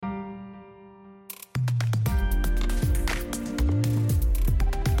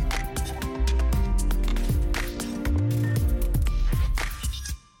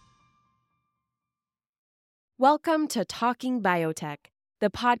Welcome to Talking Biotech,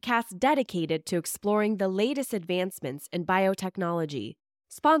 the podcast dedicated to exploring the latest advancements in biotechnology,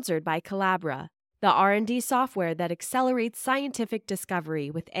 sponsored by Collabra, the R&D software that accelerates scientific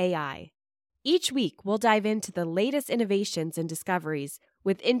discovery with AI. Each week, we'll dive into the latest innovations and discoveries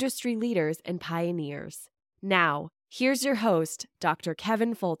with industry leaders and pioneers. Now, here's your host, Dr.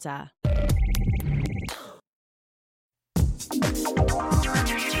 Kevin Folta.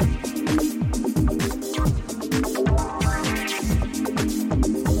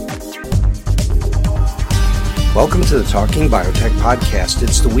 Welcome to the Talking Biotech podcast.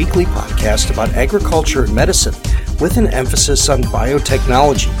 It's the weekly podcast about agriculture and medicine with an emphasis on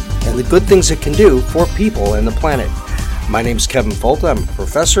biotechnology and the good things it can do for people and the planet. My name is Kevin Folta. I'm a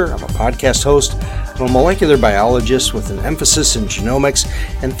professor, I'm a podcast host, I'm a molecular biologist with an emphasis in genomics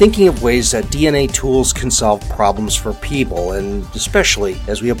and thinking of ways that DNA tools can solve problems for people, and especially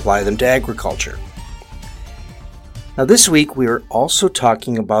as we apply them to agriculture. Now, this week, we are also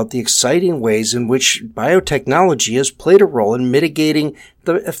talking about the exciting ways in which biotechnology has played a role in mitigating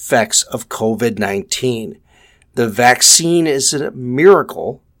the effects of COVID-19. The vaccine is a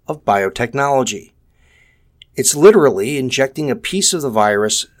miracle of biotechnology. It's literally injecting a piece of the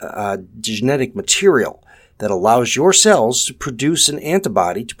virus, genetic material, that allows your cells to produce an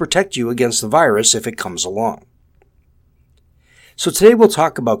antibody to protect you against the virus if it comes along. So today we'll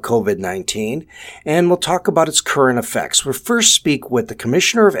talk about COVID-19, and we'll talk about its current effects. We'll first speak with the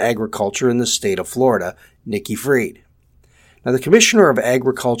Commissioner of Agriculture in the state of Florida, Nikki Fried. Now, the Commissioner of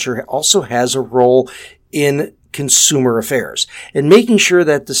Agriculture also has a role in consumer affairs and making sure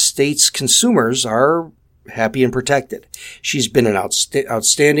that the state's consumers are happy and protected. She's been an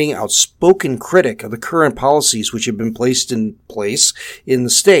outstanding, outspoken critic of the current policies which have been placed in place in the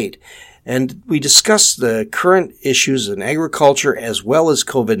state. And we discussed the current issues in agriculture as well as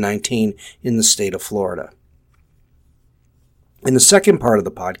COVID-19 in the state of Florida. In the second part of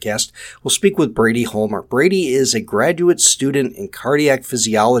the podcast, we'll speak with Brady Homer. Brady is a graduate student in cardiac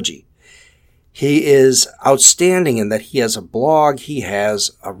physiology. He is outstanding in that he has a blog, he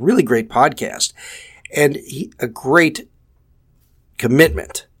has a really great podcast, and a great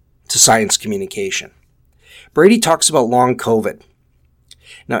commitment to science communication. Brady talks about long COVID.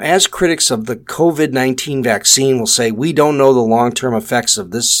 Now, as critics of the COVID-19 vaccine will say, we don't know the long-term effects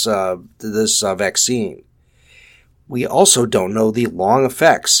of this vaccine. We also don't know the long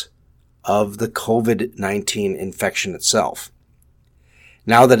effects of the COVID-19 infection itself.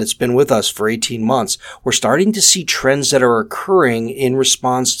 Now that it's been with us for 18 months, we're starting to see trends that are occurring in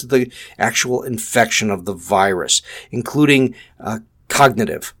response to the actual infection of the virus, including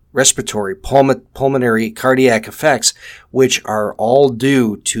cognitive, respiratory, pulmonary, cardiac effects, which are all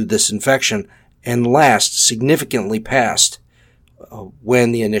due to this infection and last significantly past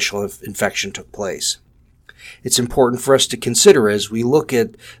when the initial infection took place. It's important for us to consider as we look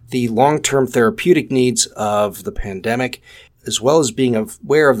at the long-term therapeutic needs of the pandemic, as well as being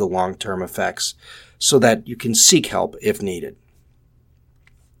aware of the long-term effects so that you can seek help if needed.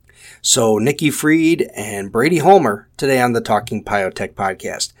 So Nikki Fried and Brady Homer today on the Talking Biotech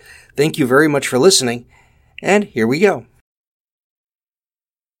podcast. Thank you very much for listening, and here we go.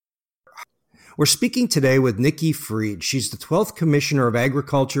 We're speaking today with Nikki Fried. She's the 12th Commissioner of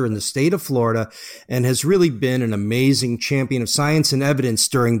Agriculture in the state of Florida and has really been an amazing champion of science and evidence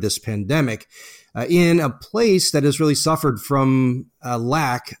during this pandemic in a place that has really suffered from a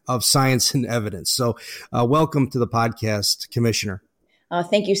lack of science and evidence. So welcome to the podcast, Commissioner.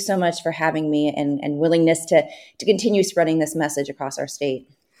 Thank you so much for having me and willingness to continue spreading this message across our state.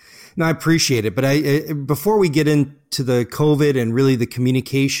 No, I appreciate it. But before we get into the COVID and really the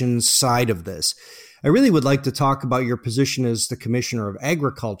communications side of this, I really would like to talk about your position as the Commissioner of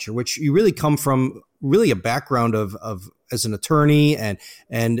Agriculture, which you really come from really a background of as an attorney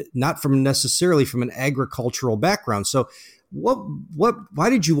and not from necessarily from an agricultural background. So why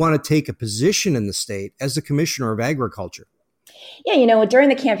did you want to take a position in the state as the Commissioner of Agriculture? Yeah, during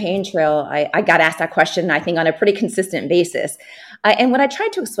the campaign trail, I got asked that question, I think, on a pretty consistent basis. And what I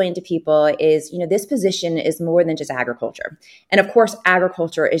tried to explain to people is, this position is more than just agriculture. And of course,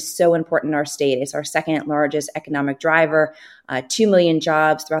 agriculture is so important in our state. It's our second largest economic driver, 2 million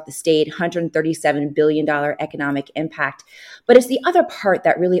jobs throughout the state, $137 billion economic impact. But it's the other part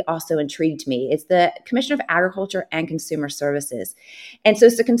that really also intrigued me. It's the Commissioner of Agriculture and Consumer Services. And so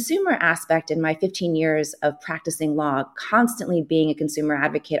it's the consumer aspect in my 15 years of practicing law, constantly being a consumer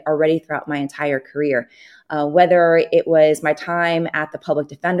advocate already throughout my entire career. Whether it was my time at the public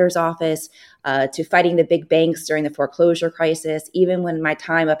defender's office, to fighting the big banks during the foreclosure crisis, even when my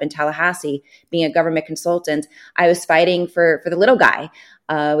time up in Tallahassee, being a government consultant, I was fighting for the little guy.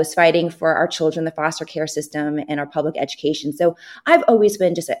 was fighting for our children, the foster care system, and our public education. So I've always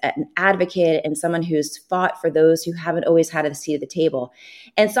been just an advocate and someone who's fought for those who haven't always had a seat at the table,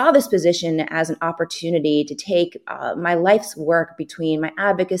 and saw this position as an opportunity to take my life's work between my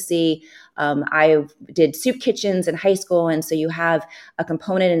advocacy. I did soup kitchens in high school, and so you have a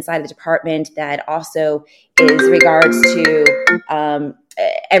component inside the department that also is regards to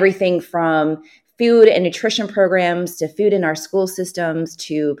everything from food and nutrition programs to food in our school systems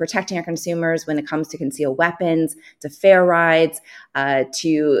to protecting our consumers when it comes to concealed weapons, to fair rides,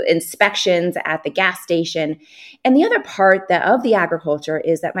 to inspections at the gas station. And the other part of the agriculture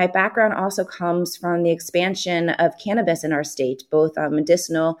is that my background also comes from the expansion of cannabis in our state, both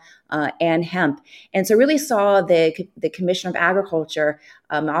medicinal and hemp. And so really saw the Commission of Agriculture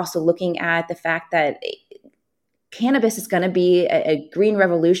also looking at the fact that cannabis is going to be a green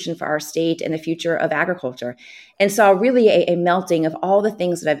revolution for our state and the future of agriculture. And saw really a melting of all the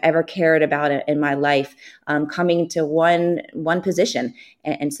things that I've ever cared about in my life coming to one position.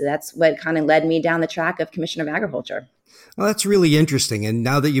 And so that's what kind of led me down the track of Commissioner of Agriculture. Well, that's really interesting. And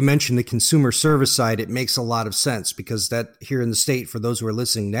now that you mentioned the consumer service side, it makes a lot of sense because that here in the state, for those who are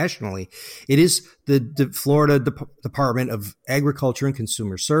listening nationally, it is the Florida Department of Agriculture and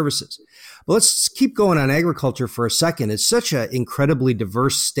Consumer Services. But let's keep going on agriculture for a second. It's such an incredibly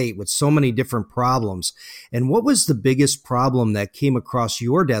diverse state with so many different problems. And what was the biggest problem that came across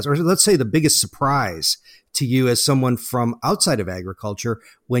your desk, or let's say the biggest surprise to you as someone from outside of agriculture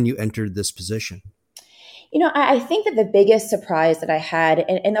when you entered this position? I think that the biggest surprise that I had,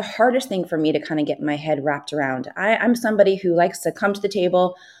 and the hardest thing for me to kind of get my head wrapped around, I'm somebody who likes to come to the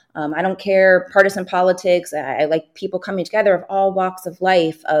table. I don't care partisan politics. I like people coming together of all walks of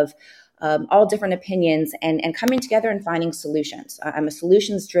life, of all different opinions, and coming together and finding solutions. I'm a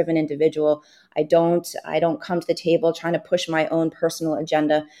solutions-driven individual. I don't come to the table trying to push my own personal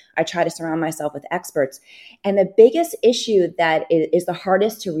agenda. I try to surround myself with experts. And the biggest issue that is the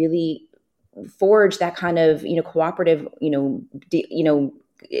hardest to really forge that kind of cooperative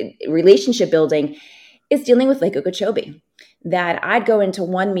relationship building is dealing with Lake Okeechobee. That I'd go into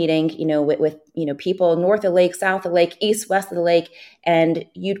one meeting with people north of the lake, south of the lake, east, west of the lake, and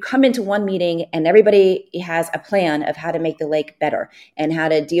you'd come into one meeting and everybody has a plan of how to make the lake better and how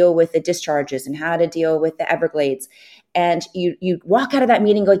to deal with the discharges and how to deal with the Everglades. And you walk out of that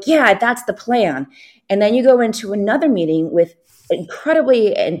meeting going, yeah, that's the plan. And then you go into another meeting with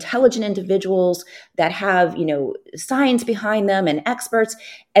incredibly intelligent individuals that have, science behind them and experts,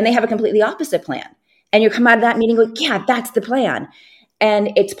 and they have a completely opposite plan. And you come out of that meeting going, yeah, that's the plan.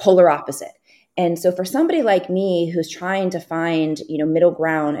 And it's polar opposite. And so for somebody like me who's trying to find, middle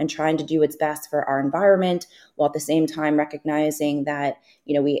ground and trying to do what's best for our environment, while at the same time recognizing that,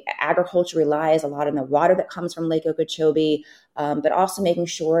 agriculture relies a lot on the water that comes from Lake Okeechobee, but also making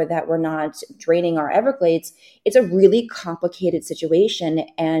sure that we're not draining our Everglades, it's a really complicated situation.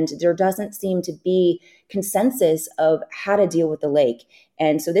 And there doesn't seem to be consensus of how to deal with the lake.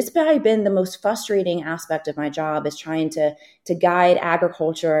 And so this has probably been the most frustrating aspect of my job, is trying to guide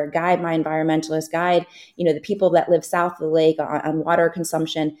agriculture, guide my environmentalists, guide, the people that live south of the lake on water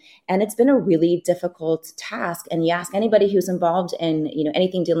consumption. And it's been a really difficult task. And you ask anybody who's involved in,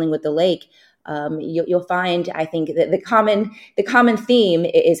 anything dealing with the lake, you'll find, I think, that the common theme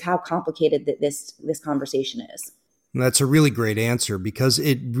is how complicated this conversation is. That's a really great answer, because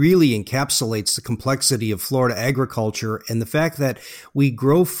it really encapsulates the complexity of Florida agriculture and the fact that we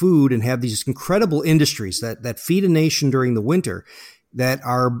grow food and have these incredible industries that feed a nation during the winter that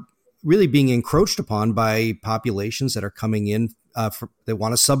are really being encroached upon by populations that are coming in that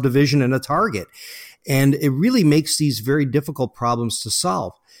want a subdivision and a target. And it really makes these very difficult problems to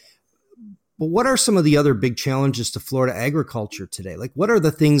solve. But what are some of the other big challenges to Florida agriculture today? Like, what are the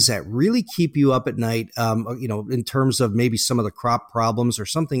things that really keep you up at night, in terms of maybe some of the crop problems or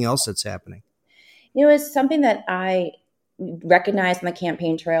something else that's happening? It's something that I recognized on the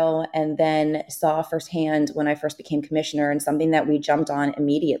campaign trail and then saw firsthand when I first became commissioner, and something that we jumped on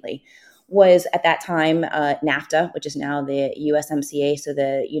immediately was, at that time, NAFTA, which is now the USMCA, so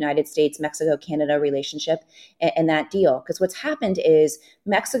the United States, Mexico, Canada relationship, and that deal. Because what's happened is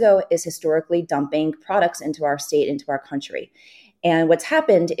Mexico is historically dumping products into our state, into our country. And what's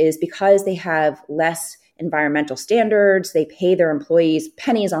happened is, because they have less environmental standards, they pay their employees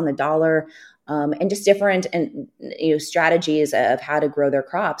pennies on the dollar, and just different strategies of how to grow their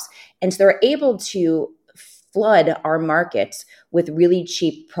crops. And so they're able to flood our markets with really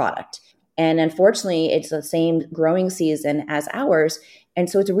cheap product. And unfortunately, it's the same growing season as ours. And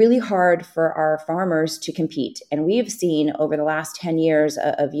so it's really hard for our farmers to compete. And we've seen over the last 10 years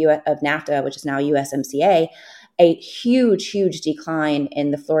of NAFTA, which is now USMCA, a huge decline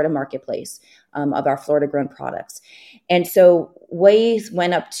in the Florida marketplace of our Florida grown products. And so Waze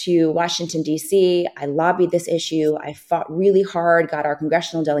went up to Washington, D.C. I lobbied this issue. I fought really hard, got our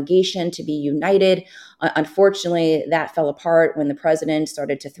congressional delegation to be united. Unfortunately, that fell apart when the president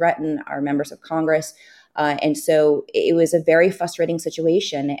started to threaten our members of Congress. And so it was a very frustrating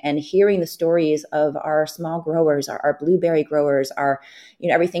situation. And hearing the stories of our small growers, our blueberry growers, our,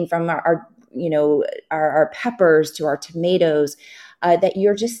 everything from our peppers to our tomatoes, that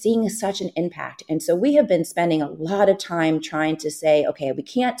you're just seeing such an impact. And so we have been spending a lot of time trying to say, okay, we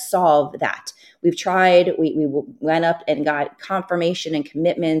can't solve that. We've tried, we went up and got confirmation and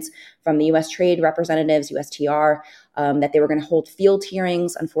commitments from the U.S. trade representatives, USTR, that they were going to hold field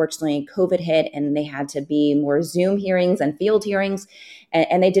hearings. Unfortunately, COVID hit and they had to be more Zoom hearings and field hearings,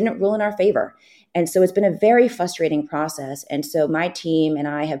 and they didn't rule in our favor. And so it's been a very frustrating process. And so my team and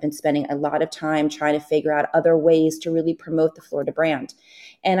I have been spending a lot of time trying to figure out other ways to really promote the Florida brand.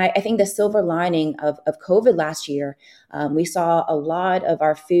 And I think the silver lining of COVID last year, we saw a lot of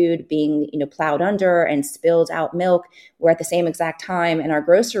our food being, plowed under and spilled out milk, where at the same exact time in our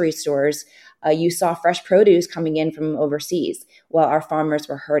grocery stores, you saw fresh produce coming in from overseas while our farmers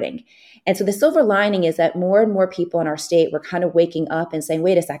were hurting. And so the silver lining is that more and more people in our state were kind of waking up and saying,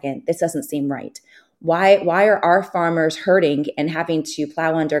 wait a second, this doesn't seem right. Why are our farmers hurting and having to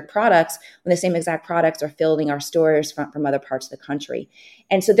plow under products when the same exact products are filling our stores from other parts of the country?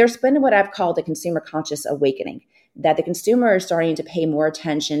 And so there's been what I've called a consumer conscious awakening, that the consumer is starting to pay more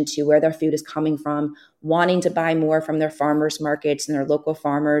attention to where their food is coming from, wanting to buy more from their farmers markets and their local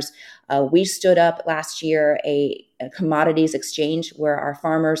farmers. We stood up last year a commodities exchange where our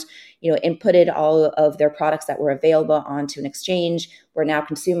farmers, inputted all of their products that were available onto an exchange, where now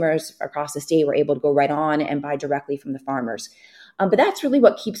consumers across the state were able to go right on and buy directly from the farmers. But that's really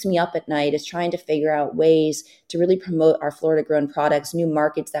what keeps me up at night, is trying to figure out ways to really promote our Florida grown products, new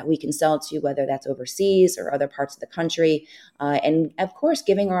markets that we can sell to, whether that's overseas or other parts of the country. And of course,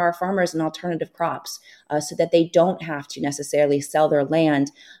 giving our farmers an alternative crops so that they don't have to necessarily sell their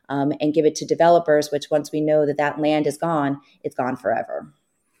land and give it to developers, which once we know that land is gone, it's gone forever.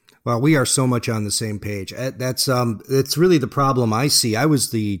 Well, we are so much on the same page. That's really the problem I see. I was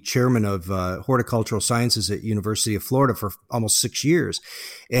the chairman of horticultural sciences at University of Florida for almost 6 years,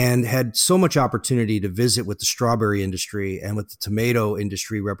 and had so much opportunity to visit with the strawberry industry and with the tomato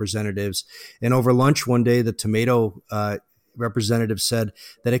industry representatives. And over lunch one day, the tomato representative said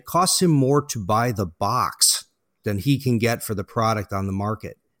that it costs him more to buy the box than he can get for the product on the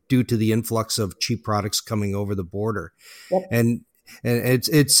market due to the influx of cheap products coming over the border. Yep. And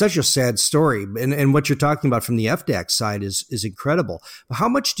it's such a sad story. And what you're talking about from the FDAC side is incredible. But how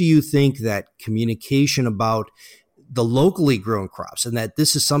much do you think that communication about the locally grown crops, and that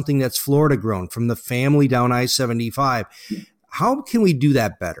this is something that's Florida grown from the family down I-75, how can we do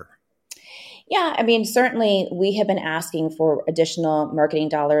that better? Yeah, I mean, certainly we have been asking for additional marketing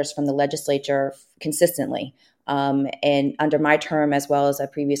dollars from the legislature consistently. And under my term, as well as a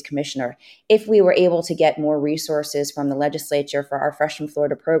previous commissioner, if we were able to get more resources from the legislature for our Fresh from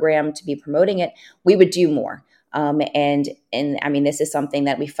Florida program to be promoting it, we would do more. And I mean, this is something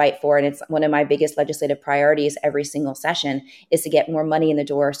that we fight for. And it's one of my biggest legislative priorities every single session, is to get more money in the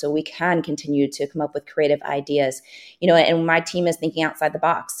door so we can continue to come up with creative ideas. And my team is thinking outside the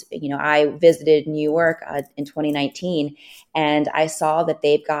box. I visited New York in 2019, and I saw that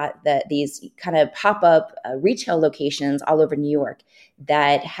they've got these kind of pop-up retail locations all over New York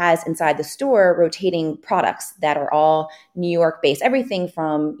that has inside the store rotating products that are all New York based. Everything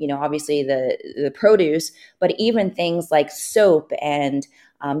from, obviously the produce, but even things like soap and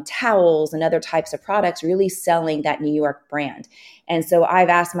towels and other types of products, really selling that New York brand. And so I've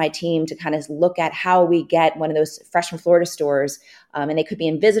asked my team to kind of look at how we get one of those Fresh from Florida stores, and they could be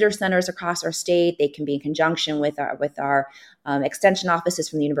in visitor centers across our state. They can be in conjunction with our extension offices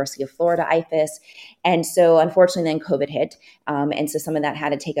from the University of Florida, IFAS. And so unfortunately then COVID hit. And so some of that had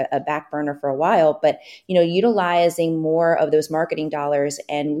to take a back burner for a while, but, utilizing more of those marketing dollars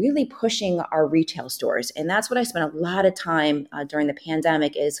and really pushing our retail stores. And that's what I spent a lot of time during the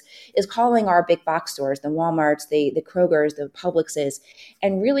pandemic is calling our big box stores, the Walmarts, the Krogers, the Publixes,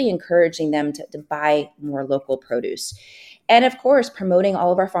 and really encouraging them to buy more local produce. And of course, promoting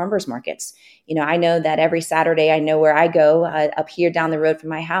all of our farmers markets. I know that every Saturday, I know where I go up here down the road from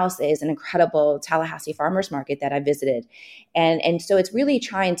my house is an incredible Tallahassee farmers market that I visited. And so it's really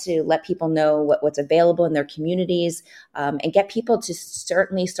trying to let people know what's available in their communities, and get people to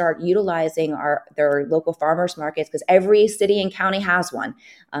certainly start utilizing their local farmers markets, because every city and county has one.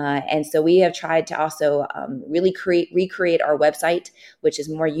 And so we have tried to also really recreate our website, which is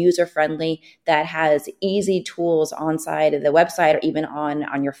more user-friendly, that has easy tools on side of the website or even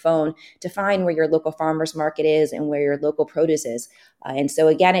on your phone to find where your local farmers market is and where your local produce is. And so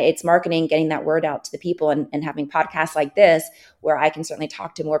again, it's marketing, getting that word out to the people, and having podcasts like this, where I can certainly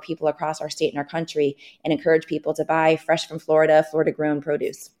talk to more people across our state and our country and encourage people to buy fresh from Florida grown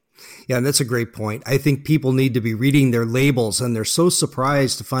produce. Yeah, and that's a great point. I think people need to be reading their labels, and they're so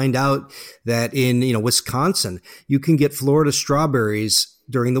surprised to find out that in, Wisconsin, you can get Florida strawberries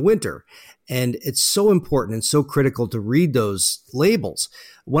during the winter. And it's so important and so critical to read those labels.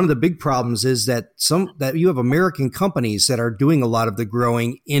 One of the big problems is that you have American companies that are doing a lot of the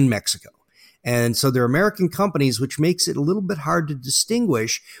growing in Mexico. And so they're American companies, which makes it a little bit hard to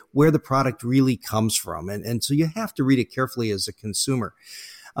distinguish where the product really comes from. And so you have to read it carefully as a consumer.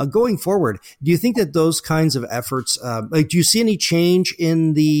 Going forward, do you think that those kinds of efforts, do you see any change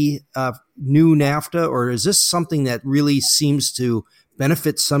in the new NAFTA, or is this something that really seems to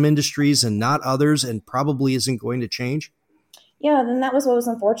benefit some industries and not others, and probably isn't going to change? Yeah, then that was what was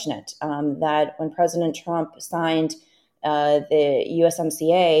unfortunate, that when President Trump signed the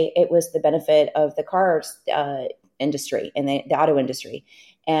USMCA, it was the benefit of the cars industry and the auto industry,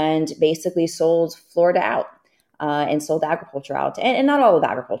 and basically sold Florida out. And sold agriculture out, and not all of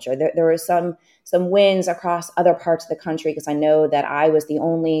agriculture. There were some wins across other parts of the country, because I know that I was the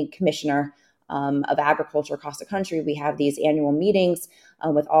only commissioner of agriculture across the country. We have these annual meetings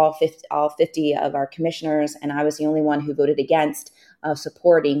with all 50 of our commissioners, and I was the only one who voted against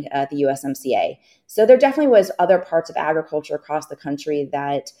supporting the USMCA. So there definitely was other parts of agriculture across the country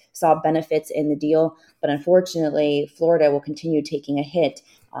that saw benefits in the deal, but unfortunately, Florida will continue taking a hit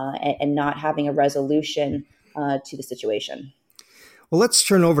and not having a resolution to the situation. Well, let's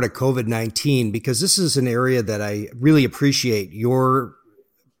turn over to COVID-19, because this is an area that I really appreciate your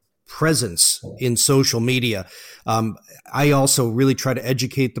presence in social media. I also really try to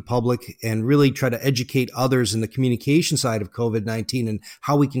educate the public and really try to educate others in the communication side of COVID-19 and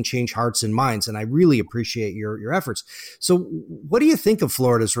how we can change hearts and minds. And I really appreciate your efforts. So what do you think of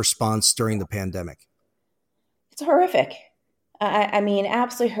Florida's response during the pandemic? It's horrific. I mean,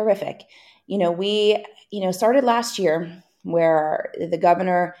 absolutely horrific. We started last year, where the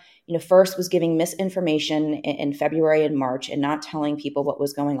governor, first was giving misinformation in February and March and not telling people what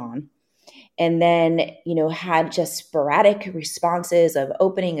was going on. And then, had just sporadic responses of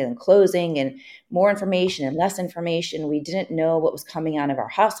opening and closing and more information and less information. We didn't know what was coming out of our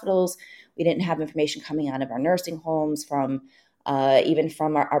hospitals. We didn't have information coming out of our nursing homes, even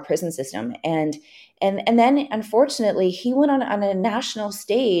from our prison system. And then, unfortunately, he went on a national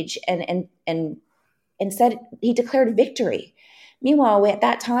stage and said he declared victory. Meanwhile, at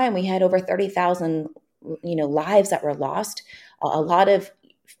that time, we had over 30,000, lives that were lost, a lot of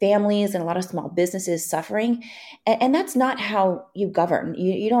families and a lot of small businesses suffering. And that's not how you govern.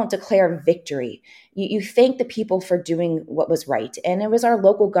 You don't declare victory. You thank the people for doing what was right. And it was our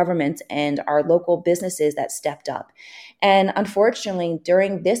local government and our local businesses that stepped up. And unfortunately,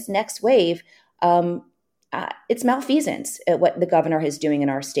 during this next wave, it's malfeasance at what the governor is doing in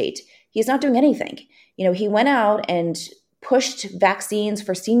our state. He's not doing anything. He went out and pushed vaccines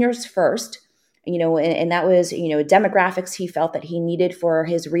for seniors first, and that was, demographics he felt that he needed for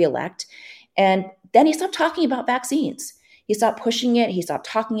his reelect. And then he stopped talking about vaccines. He stopped pushing it. He stopped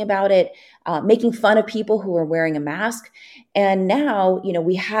talking about it, making fun of people who were wearing a mask. And now,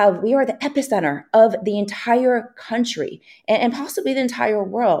 we are the epicenter of the entire country and possibly the entire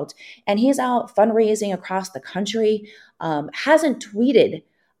world. And he's out fundraising across the country, hasn't tweeted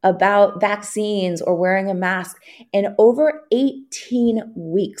about vaccines or wearing a mask in over 18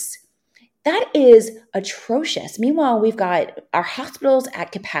 weeks. That is atrocious. Meanwhile, we've got our hospitals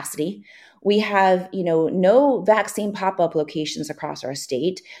at capacity. We have, no vaccine pop-up locations across our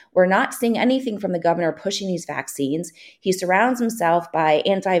state. We're not seeing anything from the governor pushing these vaccines. He surrounds himself by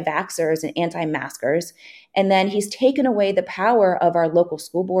anti-vaxxers and anti-maskers. And then he's taken away the power of our local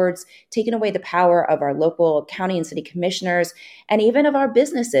school boards, taken away the power of our local county and city commissioners, and even of our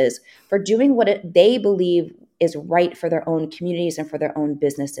businesses for doing what they believe is right for their own communities and for their own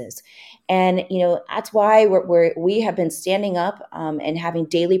businesses. And, that's why we have been standing up and having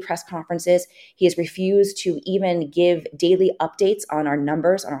daily press conferences. He has refused to even give daily updates on our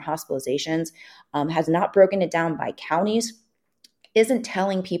numbers, on our hospitalizations, has not broken it down by counties. isn't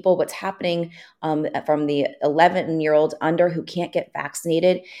telling people what's happening from the 11-year-old under who can't get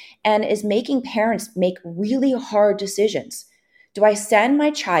vaccinated, and is making parents make really hard decisions. Do I send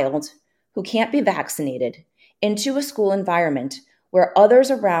my child who can't be vaccinated into a school environment where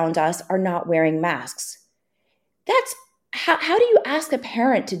others around us are not wearing masks? That's how do you ask a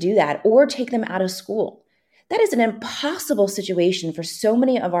parent to do that or take them out of school? That is an impossible situation for so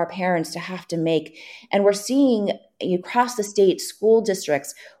many of our parents to have to make. And we're seeing across the state school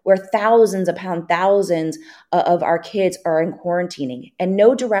districts where thousands upon thousands of our kids are in quarantining, and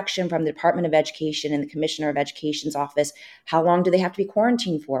no direction from the Department of Education and the Commissioner of Education's office. How long do they have to be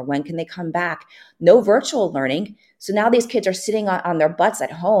quarantined for? When can they come back? No virtual learning. So now these kids are sitting on their butts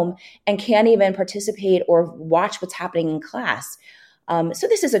at home and can't even participate or watch what's happening in class. So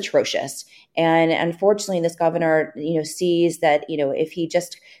this is atrocious. And unfortunately, this governor, sees that, if he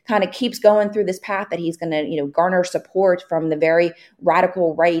just kind of keeps going through this path, that he's going to, garner support from the very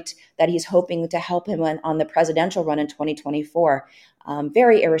radical right that he's hoping to help him on the presidential run in 2024.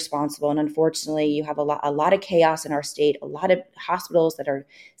 Very irresponsible. And unfortunately, you have a lot of chaos in our state, a lot of hospitals that are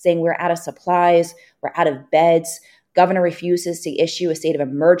saying we're out of supplies, we're out of beds. Governor refuses to issue a state of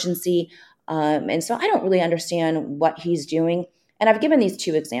emergency. And so I don't really understand what he's doing. And I've given these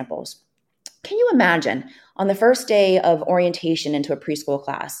two examples. Can you imagine on the first day of orientation into a preschool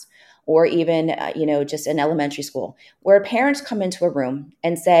class, or even, just an elementary school, where parents come into a room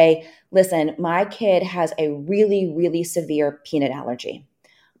and say, listen, my kid has a really, really severe peanut allergy.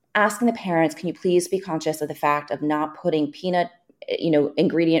 Asking the parents, can you please be conscious of the fact of not putting peanut,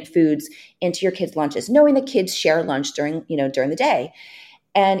 ingredient foods into your kids' lunches, knowing the kids share lunch during the day.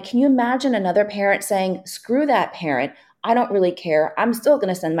 And can you imagine another parent saying, screw that parent, I don't really care. I'm still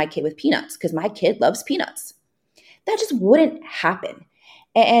going to send my kid with peanuts because my kid loves peanuts. That just wouldn't happen.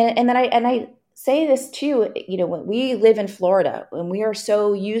 And then I say this too, when we live in Florida, when we are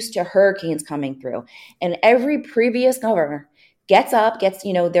so used to hurricanes coming through, and every previous governor gets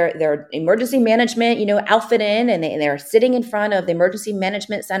their emergency management, outfit in, and they're sitting in front of the emergency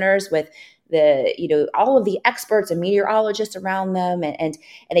management centers with all of the experts and meteorologists around them. And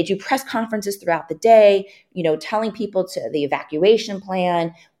they do press conferences throughout the day, telling people to the evacuation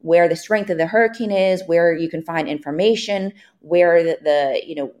plan, where the strength of the hurricane is, where you can find information, where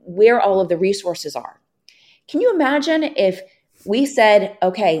where all of the resources are. Can you imagine if we said,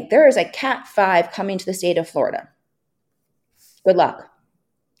 okay, there is a Cat 5 coming to the state of Florida. Good luck.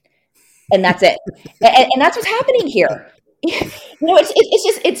 And that's it. And that's what's happening here.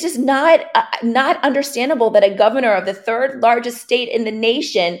 It's just not understandable that a governor of the third largest state in the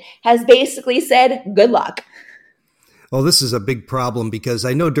nation has basically said, good luck. Well, this is a big problem because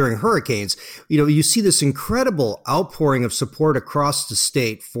I know during hurricanes, you see this incredible outpouring of support across the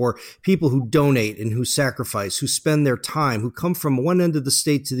state for people who donate and who sacrifice, who spend their time, who come from one end of the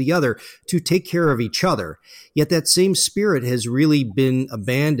state to the other to take care of each other. Yet that same spirit has really been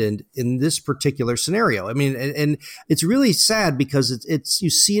abandoned in this particular scenario. I mean, and it's really sad because it's you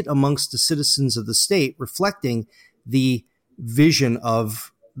see it amongst the citizens of the state reflecting the vision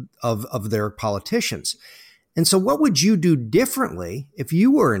of their politicians. And so what would you do differently if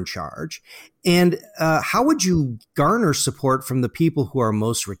you were in charge? And how would you garner support from the people who are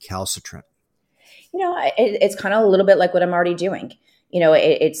most recalcitrant? It's kind of a little bit like what I'm already doing.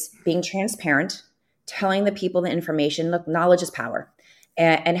 It's being transparent, telling the people the information. Look, knowledge is power.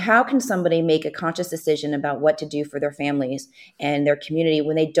 And how can somebody make a conscious decision about what to do for their families and their community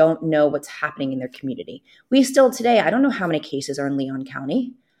when they don't know what's happening in their community? We still today, I don't know how many cases are in Leon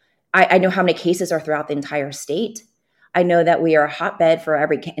County. I know how many cases are throughout the entire state. I know that we are a hotbed for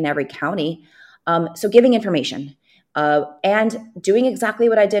every county. So giving information and doing exactly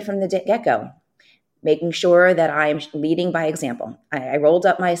what I did from the get-go, making sure that I'm leading by example. I rolled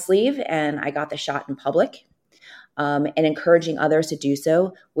up my sleeve and I got the shot in public, and encouraging others to do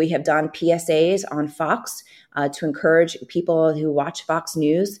so. We have done PSAs on Fox to encourage people who watch Fox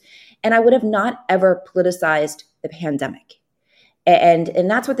News. And I would have not ever politicized the pandemic. And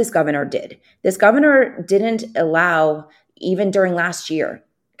that's what this governor did. This governor didn't allow, even during last year,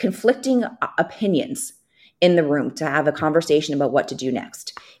 conflicting opinions in the room to have a conversation about what to do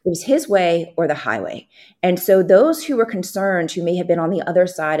next. It was his way or the highway. And so those who were concerned, who may have been on the other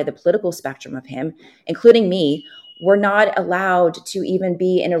side of the political spectrum of him, including me, were not allowed to even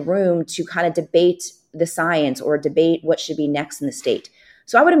be in a room to kind of debate the science or debate what should be next in the state.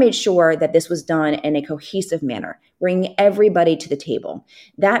 So I would have made sure that this was done in a cohesive manner, bringing everybody to the table.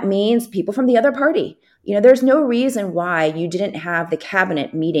 That means people from the other party. There's no reason why you didn't have the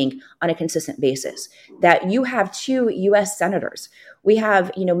cabinet meeting on a consistent basis, that you have 2 U.S. senators. We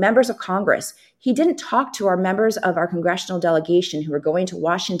have, members of Congress He didn't talk to our members of our congressional delegation who were going to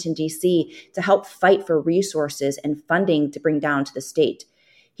Washington, D.C. to help fight for resources and funding to bring down to the state.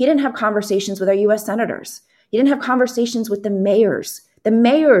 He didn't have conversations with our U.S. senators. He didn't have conversations with the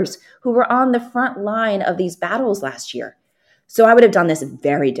mayors who were on the front line of these battles last year. So I would have done this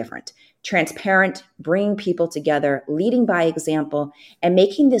very different, transparent, bringing people together, leading by example, and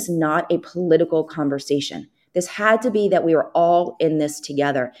making this not a political conversation. This had to be that we were all in this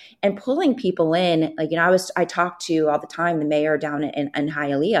together and pulling people in. Like, I talk to all the time the mayor down in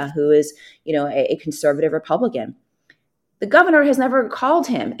Hialeah, who is, a conservative Republican. The governor has never called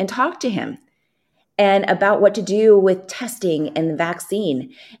him and talked to him and about what to do with testing and the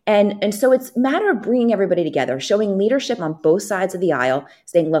vaccine. And so it's a matter of bringing everybody together, showing leadership on both sides of the aisle,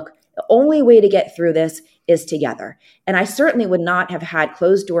 saying, look, the only way to get through this is together. And I certainly would not have had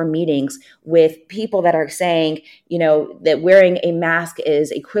closed door meetings with people that are saying, that wearing a mask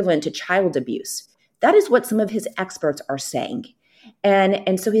is equivalent to child abuse. That is what some of his experts are saying.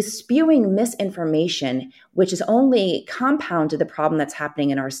 And so he's spewing misinformation, which has only compounded the problem that's happening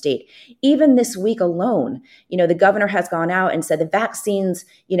in our state. Even this week alone, the governor has gone out and said the vaccines,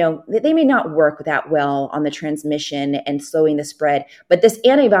 they may not work that well on the transmission and slowing the spread, but this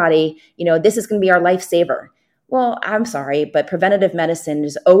antibody, this is going to be our lifesaver. Well, I'm sorry, but preventative medicine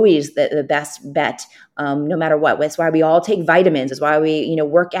is always the best bet, no matter what. That's why we all take vitamins. That's why we,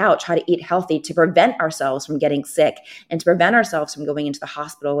 work out, try to eat healthy to prevent ourselves from getting sick and to prevent ourselves from going into the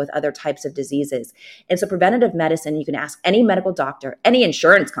hospital with other types of diseases. And so preventative medicine, you can ask any medical doctor, any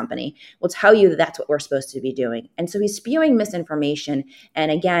insurance company will tell you that that's what we're supposed to be doing. And so he's spewing misinformation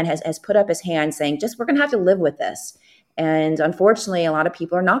and again has put up his hand saying, we're going to have to live with this. And unfortunately, a lot of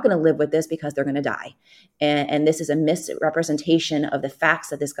people are not going to live with this because they're going to die. And this is a misrepresentation of the facts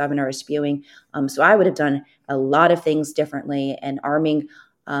that this governor is spewing. So I would have done a lot of things differently and arming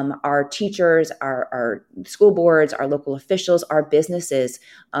our teachers, our school boards, our local officials, our businesses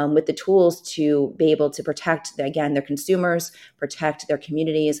with the tools to be able to protect, their consumers, protect their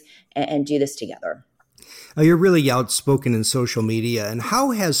communities, and do this together. You're really outspoken in social media. And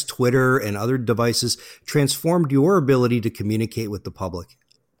how has Twitter and other devices transformed your ability to communicate with the public?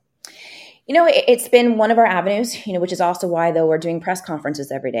 It's been one of our avenues, which is also why, though, we're doing press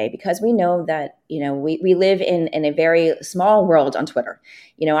conferences every day, because we know that, we live in a very small world on Twitter.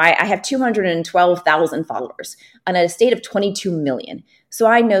 I have 212,000 followers on a state of 22 million. So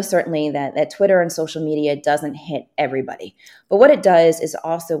I know certainly that Twitter and social media doesn't hit everybody. But what it does is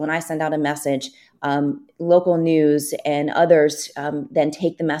also when I send out a message, local news and others then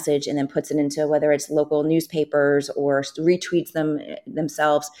take the message and then puts it into whether it's local newspapers or retweets them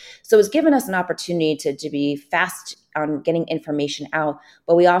themselves. So it's given us an opportunity to be fast on getting information out,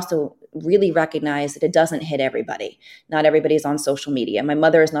 but we also really recognize that it doesn't hit everybody. Not everybody's on social media. My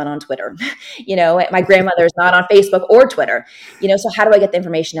mother is not on Twitter. My grandmother is not on Facebook or Twitter. So how do I get the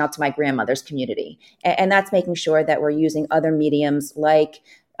information out to my grandmother's community? And that's making sure that we're using other mediums like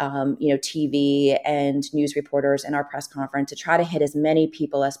TV and news reporters in our press conference to try to hit as many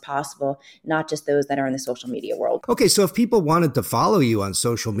people as possible, not just those that are in the social media world. Okay, so if people wanted to follow you on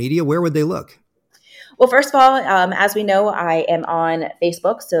social media, where would they look? Well, first of all, as we know, I am on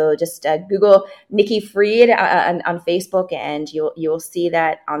Facebook. So just Google Nikki Fried on Facebook and you'll see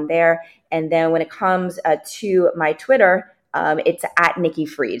that on there. And then when it comes to my Twitter, it's at Nikki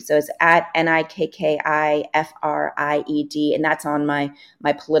Fried. So it's at NIKKIFRIED. And that's on my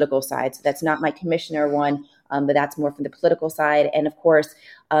political side. So that's not my commissioner one, but that's more from the political side. And of course,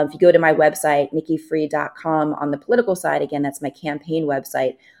 if you go to my website, nikkifried.com on the political side, again, that's my campaign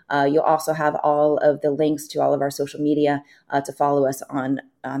website. You'll also have all of the links to all of our social media to follow us on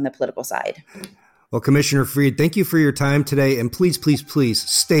the political side. Well, Commissioner Fried, thank you for your time today. And please, please, please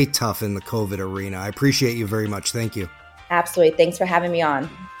stay tough in the COVID arena. I appreciate you very much. Thank you. Absolutely. Thanks for having me on.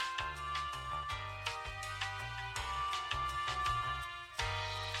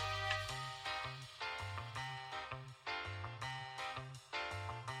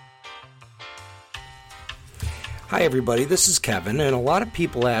 Hi, everybody. This is Kevin, and a lot of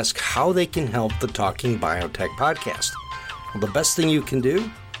people ask how they can help the Talking Biotech podcast. Well, the best thing you can do,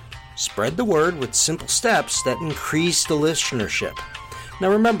 spread the word with simple steps that increase the listenership. Now,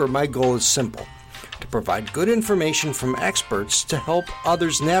 remember, my goal is simple: to provide good information from experts to help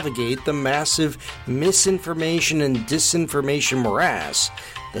others navigate the massive misinformation and disinformation morass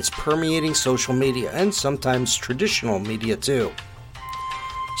that's permeating social media and sometimes traditional media too.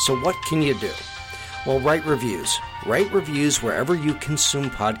 So what can you do? Well, write reviews. Write reviews wherever you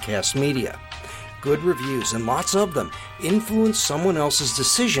consume podcast media. Good reviews, and lots of them, influence someone else's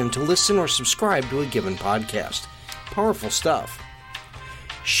decision to listen or subscribe to a given podcast. Powerful stuff.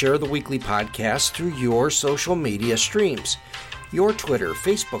 Share the weekly podcast through your social media streams. Your Twitter,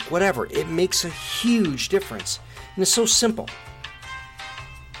 Facebook, whatever. It makes a huge difference. And it's so simple.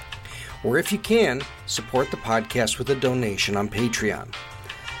 Or if you can, support the podcast with a donation on Patreon.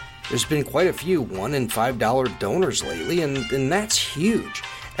 There's been quite a few $1 and $5 donors lately, and that's huge.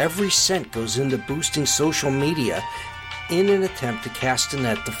 Every cent goes into boosting social media in an attempt to cast a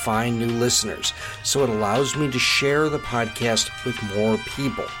net to find new listeners, so it allows me to share the podcast with more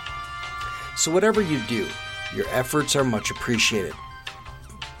people. So whatever you do, your efforts are much appreciated.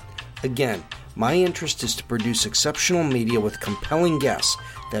 Again, my interest is to produce exceptional media with compelling guests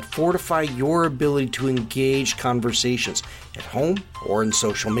that fortify your ability to engage conversations at home or in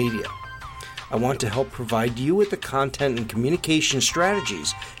social media. I want to help provide you with the content and communication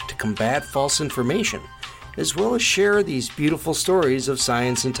strategies to combat false information, as well as share these beautiful stories of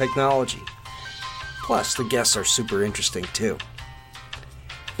science and technology. Plus, the guests are super interesting too.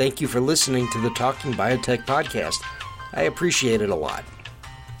 Thank you for listening to the Talking Biotech podcast. I appreciate it a lot.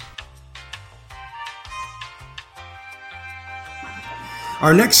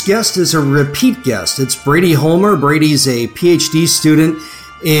 Our next guest is a repeat guest. It's Brady Holmer. Brady's a PhD student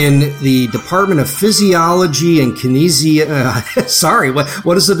in the Department of Physiology and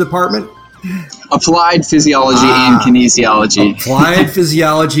what is the department? Applied Physiology and Kinesiology. Applied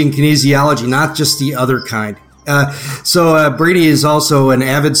Physiology and Kinesiology, not just the other kind. So Brady is also an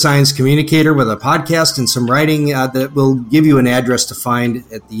avid science communicator with a podcast and some writing that will give you an address to find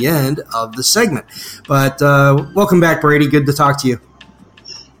at the end of the segment. But welcome back, Brady. Good to talk to you.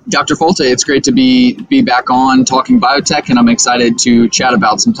 Dr. Folte, it's great to be back on Talking Biotech, and I'm excited to chat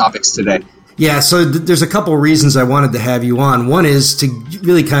about some topics today. Yeah, so there's a couple reasons I wanted to have you on. One is to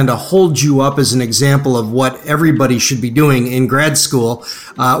really kind of hold you up as an example of what everybody should be doing in grad school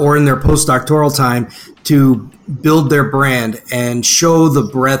or in their postdoctoral time to build their brand and show the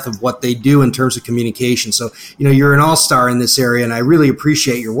breadth of what they do in terms of communication. So, you're an all-star in this area, and I really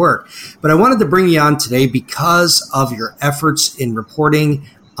appreciate your work. But I wanted to bring you on today because of your efforts in reporting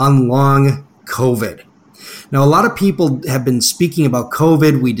on long COVID. Now, a lot of people have been speaking about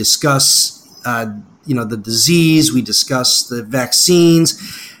COVID. We discuss, the disease. We discuss the vaccines.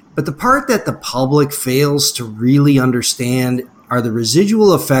 But the part that the public fails to really understand are the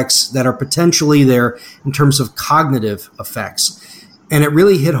residual effects that are potentially there in terms of cognitive effects. And it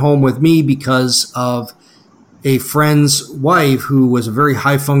really hit home with me because of a friend's wife who was a very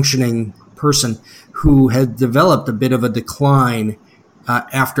high-functioning person who had developed a bit of a decline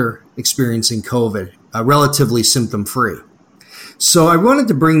after experiencing COVID, relatively symptom-free. So I wanted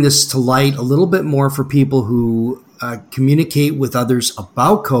to bring this to light a little bit more for people who communicate with others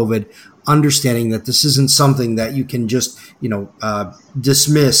about COVID, understanding that this isn't something that you can just,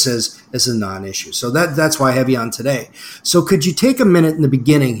 dismiss as a non-issue. So that's why I have you on today. So could you take a minute in the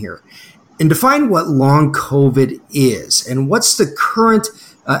beginning here and define what long COVID is and what's the current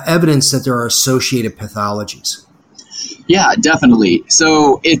evidence that there are associated pathologies? Yeah, definitely.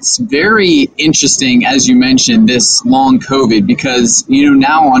 So it's very interesting, as you mentioned, this long COVID, because,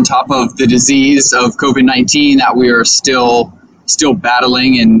 now on top of the disease of COVID-19 that we are still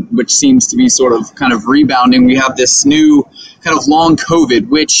battling and which seems to be sort of kind of rebounding, we have this new kind of long COVID,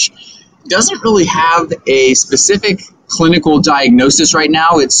 which doesn't really have a specific clinical diagnosis right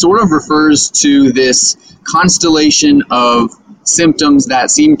now. It sort of refers to this constellation of symptoms that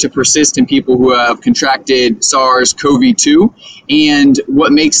seem to persist in people who have contracted SARS-CoV-2. And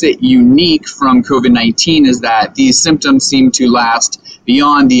what makes it unique from COVID-19 is that these symptoms seem to last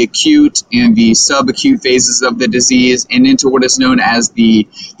beyond the acute and the subacute phases of the disease and into what is known as the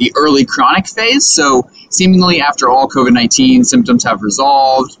early chronic phase. So seemingly after all COVID-19 symptoms have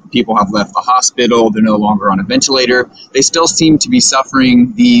resolved, people have left the hospital, they're no longer on a ventilator, they still seem to be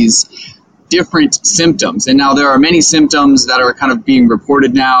suffering these different symptoms. And now there are many symptoms that are kind of being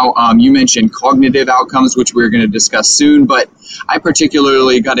reported now. You mentioned cognitive outcomes, which we're going to discuss soon, but I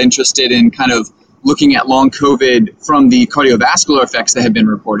particularly got interested in kind of looking at long COVID from the cardiovascular effects that have been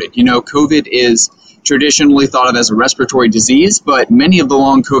reported. COVID is traditionally thought of as a respiratory disease, but many of the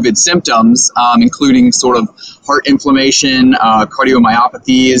long COVID symptoms, including sort of heart inflammation,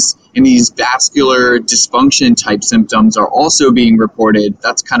 cardiomyopathies, and these vascular dysfunction type symptoms are also being reported.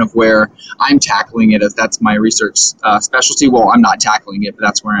 That's kind of where I'm tackling it, as that's my research specialty. Well, I'm not tackling it, but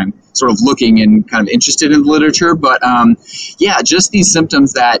that's where I'm sort of looking and kind of interested in the literature. But just these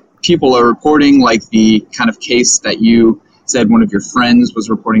symptoms that people are reporting, like the kind of case that you said one of your friends was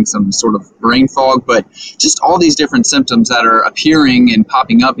reporting some sort of brain fog, but just all these different symptoms that are appearing and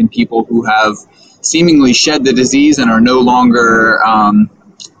popping up in people who have seemingly shed the disease and are no longer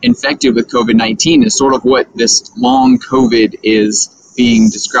infected with COVID-19 is sort of what this long COVID is being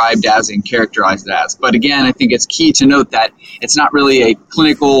described as and characterized as. But again, I think it's key to note that it's not really a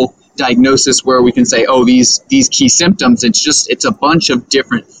clinical diagnosis where we can say, oh, these key symptoms. It's a bunch of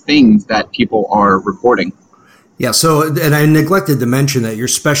different things that people are reporting. Yeah, so, and I neglected to mention that your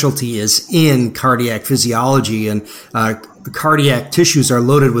specialty is in cardiac physiology, and the cardiac tissues are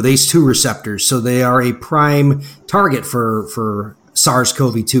loaded with ACE2 receptors, so they are a prime target for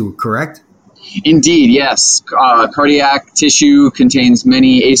SARS-CoV-2, correct? Indeed, yes. Cardiac tissue contains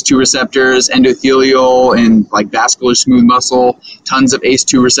many ACE2 receptors, endothelial and like vascular smooth muscle, tons of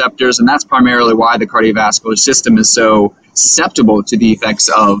ACE2 receptors, and that's primarily why the cardiovascular system is so susceptible to the effects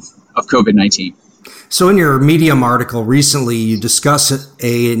of COVID-19. So in your Medium article recently, you discuss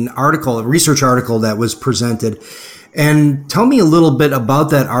a research article that was presented. And tell me a little bit about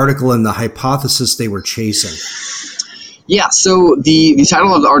that article and the hypothesis they were chasing. Yeah, so the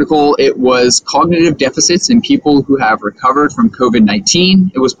title of the article, it was Cognitive Deficits in People Who Have Recovered from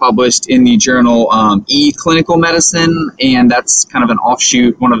COVID-19. It was published in the journal eClinical Medicine, and that's kind of an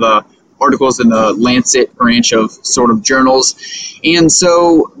offshoot, one of the articles in the Lancet branch of sort of journals. And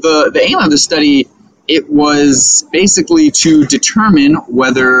so the aim of the study, it was basically to determine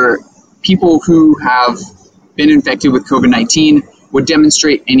whether people who have been infected with COVID-19 would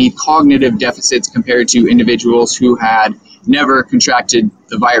demonstrate any cognitive deficits compared to individuals who had never contracted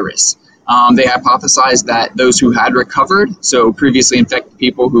the virus. They hypothesized that those who had recovered, so previously infected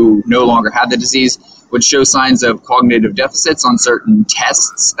people who no longer had the disease, would show signs of cognitive deficits on certain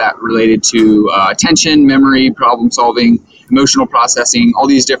tests that related to attention, memory, problem solving, emotional processing, all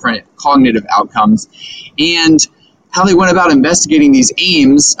these different cognitive outcomes. And how they went about investigating these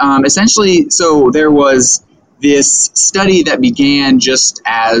aims, essentially, so there was this study that began just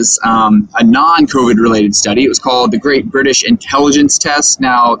as a non-COVID related study. It was called the Great British Intelligence Test.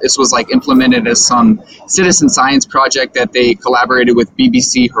 Now, this was like implemented as some citizen science project that they collaborated with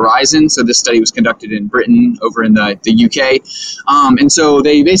BBC Horizon. So this study was conducted in Britain, over in the UK. And so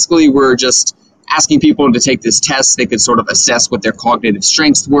they basically were just asking people to take this test. They could sort of assess what their cognitive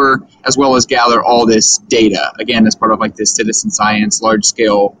strengths were, as well as gather all this data, again, as part of like this citizen science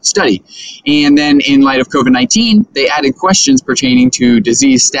large-scale study. And then in light of COVID-19, they added questions pertaining to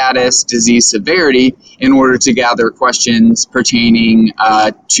disease status, disease severity, in order to gather questions pertaining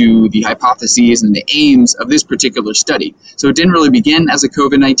to the hypotheses and the aims of this particular study. So it didn't really begin as a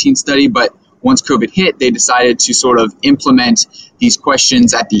COVID-19 study, but once COVID hit, they decided to sort of implement these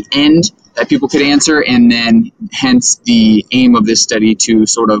questions at the end that people could answer, and then hence the aim of this study to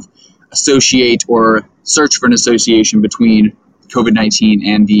sort of associate or search for an association between COVID-19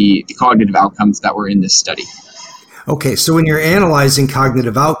 and the cognitive outcomes that were in this study. Okay, so when you're analyzing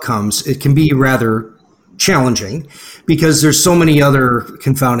cognitive outcomes, it can be rather challenging because there's so many other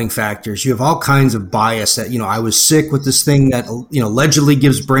confounding factors. You have all kinds of bias that, I was sick with this thing that, allegedly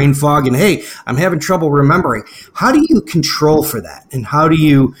gives brain fog, and hey, I'm having trouble remembering. How do you control for that? And how do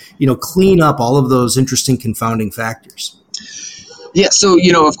you, clean up all of those interesting confounding factors? Yeah, so,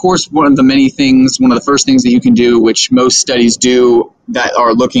 of course, one of the first things that you can do, which most studies do that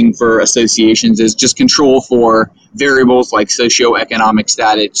are looking for associations, is just control for variables like socioeconomic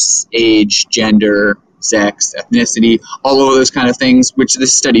status, age, gender, sex, ethnicity, all of those kind of things, which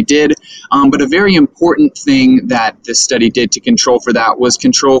this study did. But a very important thing that this study did to control for that was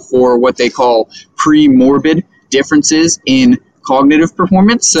control for what they call pre-morbid differences in cognitive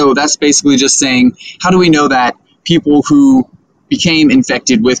performance. So that's basically just saying, how do we know that people who became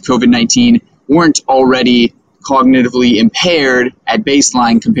infected with COVID-19 weren't already cognitively impaired at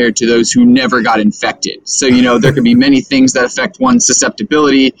baseline compared to those who never got infected? So, there could be many things that affect one's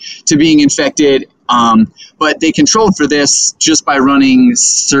susceptibility to being infected. But they controlled for this just by running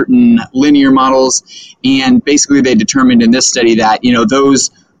certain linear models, and basically they determined in this study that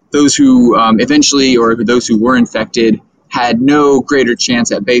those who eventually, or those who were infected, had no greater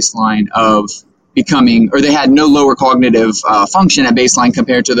chance at baseline of becoming, or they had no lower cognitive function at baseline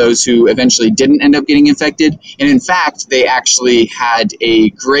compared to those who eventually didn't end up getting infected. And in fact, they actually had a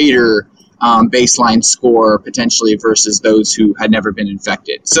greater baseline score potentially versus those who had never been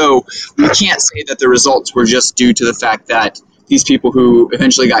infected. So we can't say that the results were just due to the fact that these people who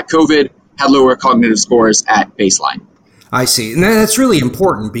eventually got COVID had lower cognitive scores at baseline. I see. And that's really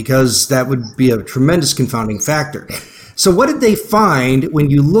important because that would be a tremendous confounding factor. So what did they find when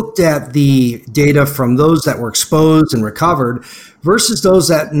you looked at the data from those that were exposed and recovered versus those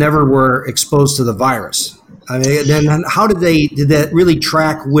that never were exposed to the virus? I mean, then how did that really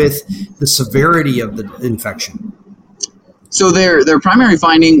track with the severity of the infection? So their primary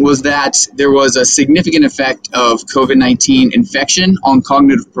finding was that there was a significant effect of COVID-19 infection on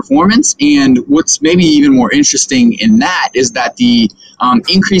cognitive performance. And what's maybe even more interesting in that is that the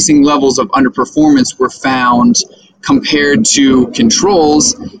increasing levels of underperformance were found compared to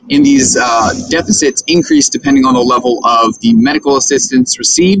controls, and these deficits increased depending on the level of the medical assistance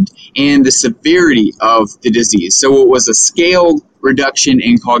received and the severity of the disease. So it was a scaled reduction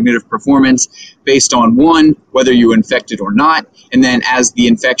in cognitive performance based on, one, whether you were infected or not, and then as the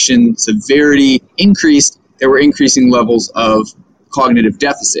infection severity increased, there were increasing levels of cognitive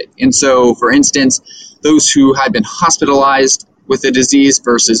deficit. And so, for instance, those who had been hospitalized with the disease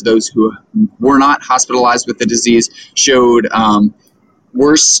versus those who were not hospitalized with the disease showed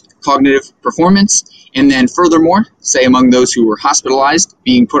worse cognitive performance. And then furthermore, say among those who were hospitalized,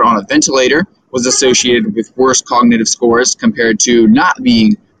 being put on a ventilator was associated with worse cognitive scores compared to not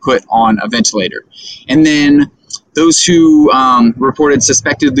being put on a ventilator. And then those who reported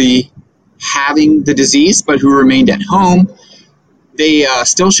suspectedly having the disease but who remained at home, they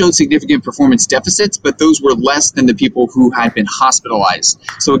still showed significant performance deficits, but those were less than the people who had been hospitalized.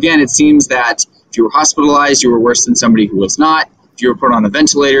 So again, it seems that if you were hospitalized, you were worse than somebody who was not. If you were put on a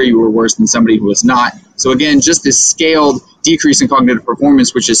ventilator, you were worse than somebody who was not. So again, just this scaled decrease in cognitive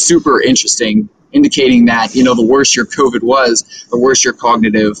performance, which is super interesting, indicating that, the worse your COVID was, the worse your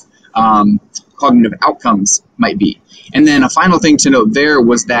cognitive outcomes might be. And then a final thing to note there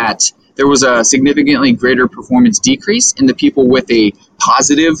was that there was a significantly greater performance decrease in the people with a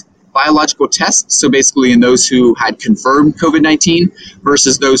positive biological test. So basically in those who had confirmed COVID-19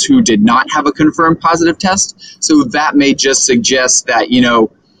 versus those who did not have a confirmed positive test. So that may just suggest that,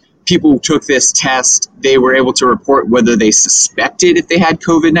 people who took this test, they were able to report whether they suspected if they had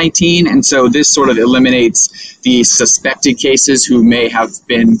COVID-19. And so this sort of eliminates the suspected cases who may have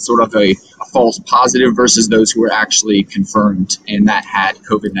been sort of a false positive versus those who were actually confirmed and that had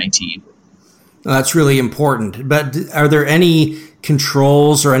COVID-19. That's really important. But are there any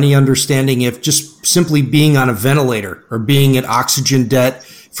controls or any understanding if just simply being on a ventilator or being at oxygen debt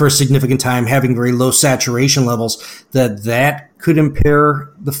for a significant time, having very low saturation levels, that could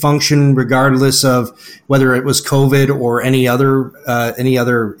impair the function regardless of whether it was COVID or any other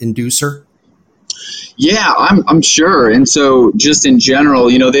inducer? Yeah, I'm sure. And so just in general,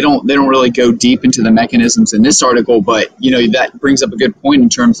 they don't really go deep into the mechanisms in this article, but, that brings up a good point in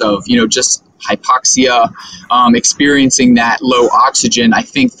terms of, just hypoxia, experiencing that low oxygen. I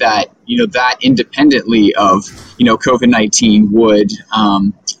think that, that independently of, COVID-19 would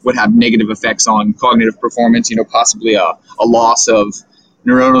have negative effects on cognitive performance, possibly a loss of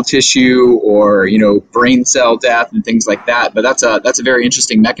neuronal tissue or, brain cell death and things like that. But that's a very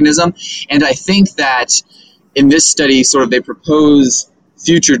interesting mechanism. And I think that in this study, sort of they propose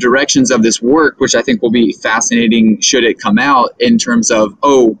future directions of this work, which I think will be fascinating should it come out in terms of,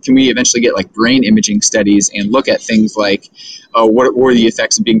 can we eventually get like brain imaging studies and look at things like, what were the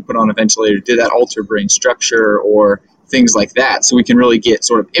effects of being put on a ventilator? Did that alter brain structure or things like that? So we can really get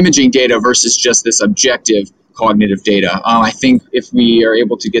sort of imaging data versus just this objective cognitive data. I think if we are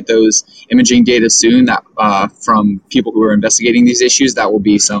able to get those imaging data soon that from people who are investigating these issues, that will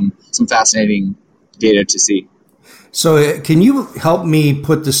be some fascinating data to see. So can you help me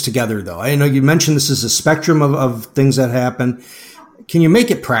put this together, though? I know you mentioned this is a spectrum of things that happen. Can you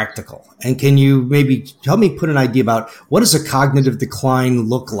make it practical? And can you maybe help me put an idea about what does a cognitive decline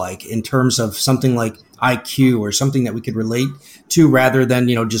look like in terms of something like IQ or something that we could relate to rather than,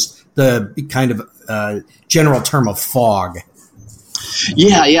 just the kind of general term of fog?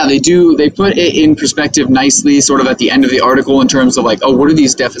 Yeah, they do. They put it in perspective nicely sort of at the end of the article in terms of like, what do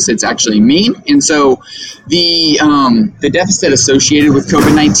these deficits actually mean? And so the deficit associated with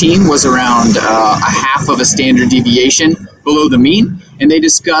COVID-19 was around a half of a standard deviation below the mean. And they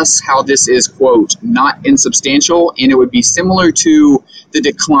discuss how this is, quote, not insubstantial, and it would be similar to the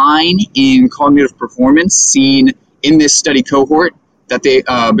decline in cognitive performance seen in this study cohort that they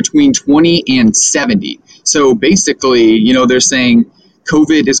between 20 and 70. So basically, they're saying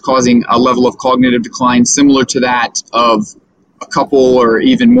COVID is causing a level of cognitive decline similar to that of a couple or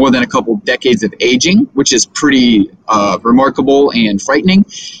even more than a couple decades of aging, which is pretty remarkable and frightening.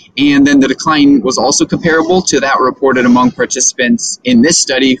 And then the decline was also comparable to that reported among participants in this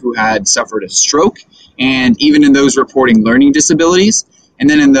study who had suffered a stroke, and even in those reporting learning disabilities. And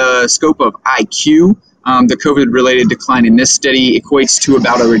then in the scope of IQ, the COVID-related decline in this study equates to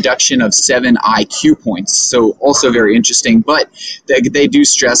about a reduction of 7 IQ points. So also very interesting. But they do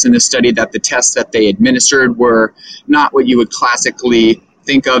stress in this study that the tests that they administered were not what you would classically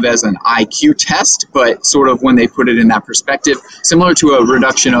think of as an IQ test, but sort of when they put it in that perspective, similar to a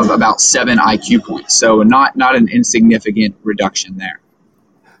reduction of about 7 IQ points. So not an insignificant reduction there.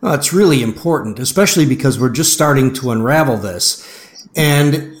 Well, it's really important, especially because we're just starting to unravel this.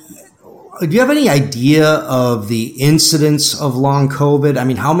 And do you have any idea of the incidence of long COVID? I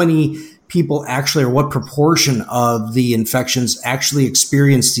mean, how many people actually, or what proportion of the infections actually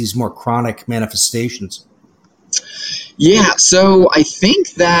experience these more chronic manifestations? Yeah, so I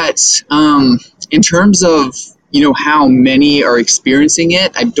think that in terms of, how many are experiencing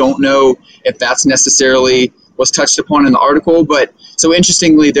it, I don't know if that's necessarily was touched upon in the article, but so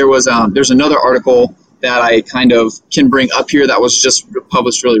interestingly, there's another article that I kind of can bring up here that was just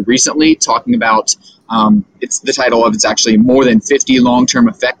published really recently, talking about, it's the title of it's actually More Than 50 Long-Term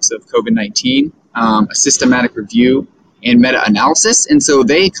Effects of COVID-19, a systematic review and meta-analysis. And so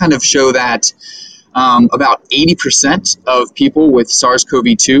they kind of show that about 80% of people with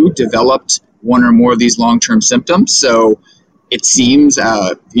SARS-CoV-2 developed one or more of these long-term symptoms. So it seems,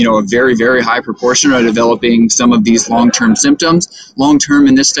 a very, very high proportion are developing some of these long-term symptoms. Long-term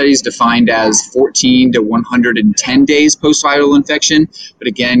in this study is defined as 14 to 110 days post-viral infection. But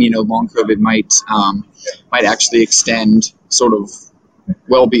again, long COVID might actually extend sort of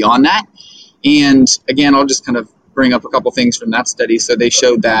well beyond that. And again, I'll just kind of bring up a couple things from that study. So they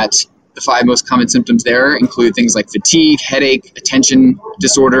showed that the 5 most common symptoms there include things like fatigue, headache, attention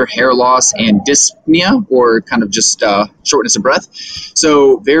disorder, hair loss, and dyspnea, or kind of just shortness of breath.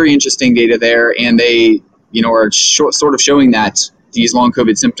 So very interesting data there, and they, are sort of showing that these long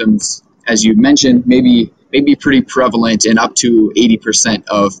COVID symptoms, as you mentioned, may be pretty prevalent in up to 80%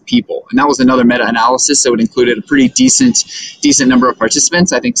 of people. And that was another meta-analysis, so it included a pretty decent number of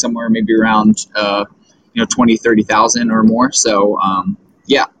participants. I think somewhere maybe around 20, 30,000 or more. So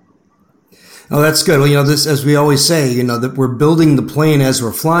yeah. Oh, that's good. Well, this, as we always say, that we're building the plane as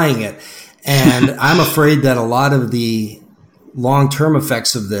we're flying it. And I'm afraid that a lot of the long-term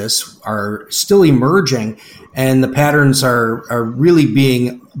effects of this are still emerging, and the patterns are really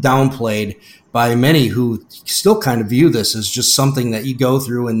being downplayed by many who still kind of view this as just something that you go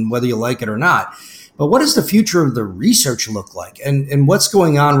through and whether you like it or not. But what does the future of the research look like? And what's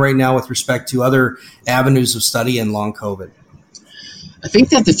going on right now with respect to other avenues of study in long COVID? I think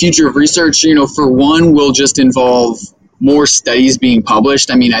that the future of research, for one, will just involve more studies being published.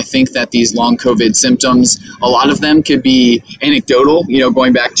 I mean, I think that these long COVID symptoms, a lot of them could be anecdotal,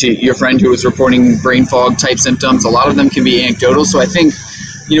 going back to your friend who was reporting brain fog type symptoms, a lot of them can be anecdotal. So I think,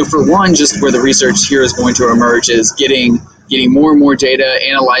 for one, just where the research here is going to emerge is getting more and more data,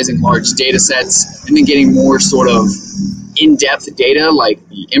 analyzing large data sets, and then getting more sort of in-depth data like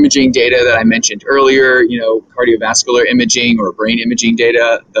the imaging data that I mentioned earlier, cardiovascular imaging or brain imaging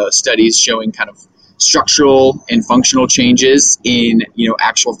data, the studies showing kind of structural and functional changes in,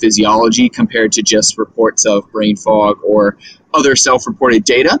 actual physiology compared to just reports of brain fog or other self-reported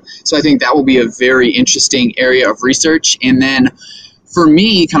data. So I think that will be a very interesting area of research. And then for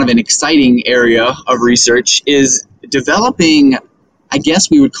me, kind of an exciting area of research is developing, I guess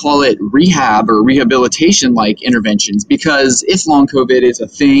we would call it rehab or rehabilitation-like interventions, because if long COVID is a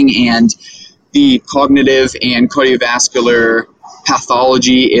thing and the cognitive and cardiovascular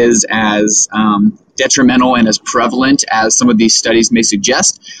pathology is as detrimental and as prevalent as some of these studies may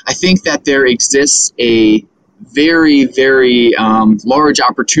suggest, I think that there exists a very, very large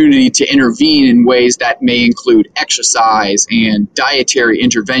opportunity to intervene in ways that may include exercise and dietary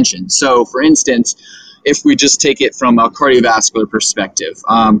intervention. So, for instance, if we just take it from a cardiovascular perspective,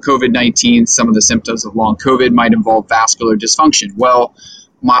 COVID-19, some of the symptoms of long COVID might involve vascular dysfunction. Well,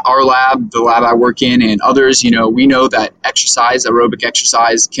 our lab, the lab I work in, and others, we know that aerobic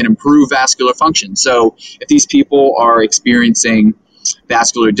exercise can improve vascular function. So if these people are experiencing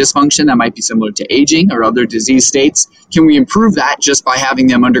vascular dysfunction that might be similar to aging or other disease states, can we improve that just by having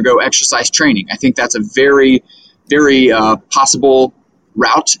them undergo exercise training? I think that's a very, very possible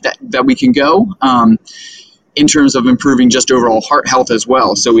route that we can go in terms of improving just overall heart health as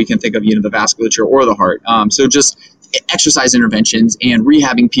well. So we can think of the vasculature or the heart. So just exercise interventions and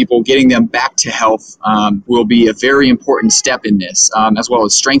rehabbing people, getting them back to health will be a very important step in this, as well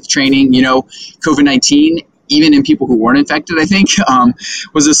as strength training. COVID-19, even in people who weren't infected, I think,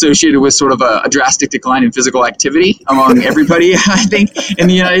 was associated with sort of a drastic decline in physical activity among everybody, I think, in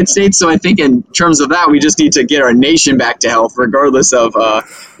the United States. So I think in terms of that, we just need to get our nation back to health, regardless of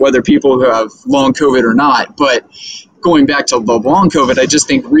whether people who have long COVID or not. But going back to the long COVID, I just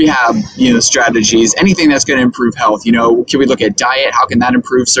think rehab, strategies, anything that's going to improve health, can we look at diet? How can that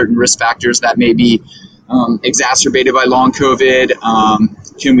improve certain risk factors that may be exacerbated by long COVID?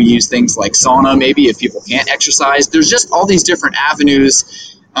 Can we use things like sauna maybe if people can't exercise? There's just all these different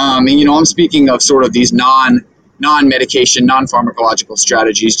avenues. And, I'm speaking of sort of these non-medication, non-pharmacological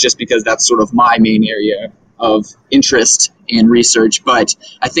strategies just because that's sort of my main area of interest in research. But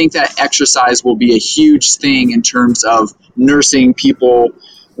I think that exercise will be a huge thing in terms of nursing people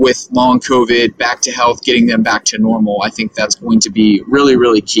with long COVID back to health, getting them back to normal. I think that's going to be really,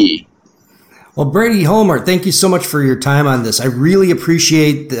 really key. Well, Brady Homer, thank you so much for your time on this. I really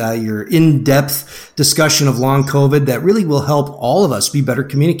appreciate your in-depth discussion of long COVID that really will help all of us be better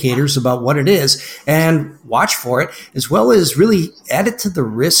communicators about what it is and watch for it, as well as really add it to the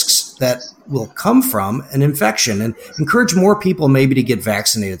risks that will come from an infection and encourage more people maybe to get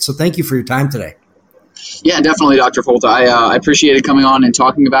vaccinated. So thank you for your time today. Yeah, definitely, Dr. Folta. I appreciated coming on and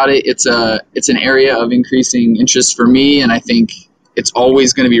talking about it. It's an area of increasing interest for me, and I think it's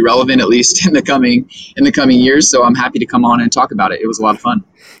always going to be relevant, at least in the coming years. So I'm happy to come on and talk about it. It was a lot of fun.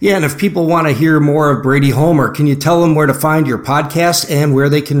 Yeah, and if people want to hear more of Brady Homer, can you tell them where to find your podcast and where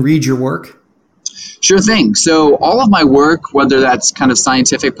they can read your work? Sure thing. So all of my work, whether that's kind of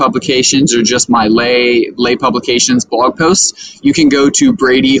scientific publications or just my lay publications, blog posts, you can go to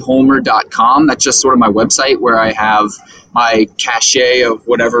bradyhomer.com. That's just sort of my website where I have my cachet of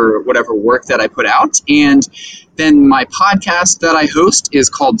whatever work that I put out. And then my podcast that I host is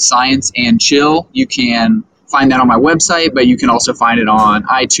called Science and Chill. You can find that on my website, but you can also find it on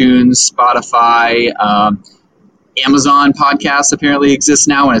iTunes, Spotify, Amazon Podcasts apparently exists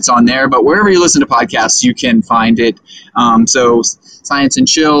now, and it's on there. But wherever you listen to podcasts, you can find it. So Science and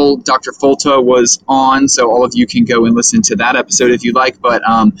Chill, Dr. Folta was on, so all of you can go and listen to that episode if you like. But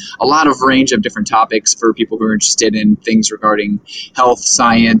a lot of range of different topics for people who are interested in things regarding health,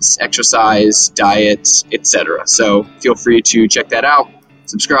 science, exercise, diet, etc. So feel free to check that out.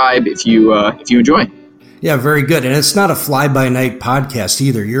 Subscribe if you enjoy. Yeah, very good. And it's not a fly-by-night podcast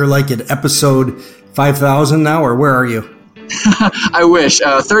either. You're like at episode 5,000 now, or where are you? I wish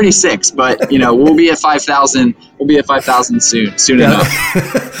 36, but we'll be at 5,000. We'll be at 5,000 soon enough.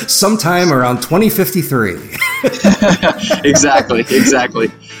 Sometime around 2053. Exactly.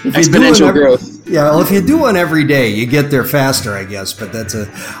 Exponential growth. Yeah, well, if you do one every day, you get there faster, I guess. But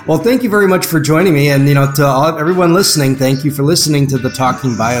well, thank you very much for joining me. And, to everyone listening, thank you for listening to the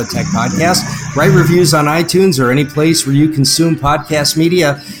Talking Biotech podcast. Write reviews on iTunes or any place where you consume podcast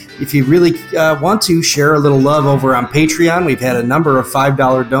media. If you really want to, share a little love over on Patreon. We've had a number of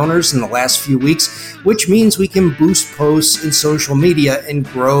 $5 donors in the last few weeks, which means we can boost posts in social media and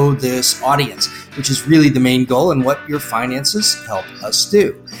grow this audience, which is really the main goal and what your finances help us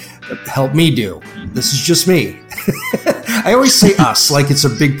do. Help me do. This is just me. I always say us like it's a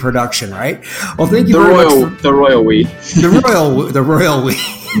big production, right? Well, thank you very much. The royal we. The royal we.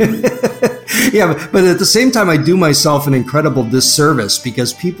 Yeah, but at the same time, I do myself an incredible disservice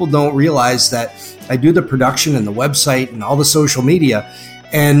because people don't realize that I do the production and the website and all the social media.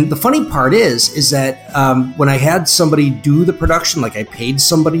 And the funny part is that when I had somebody do the production, like I paid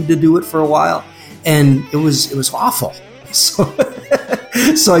somebody to do it for a while, and it was awful.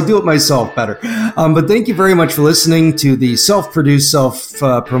 So I do it myself better. But thank you very much for listening to the self-produced,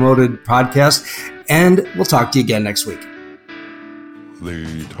 self-promoted podcast, and we'll talk to you again next week.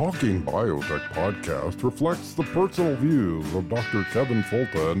 The Talking Biotech podcast reflects the personal views of Dr. Kevin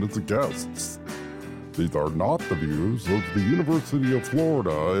Folta and its guests. These are not the views of the University of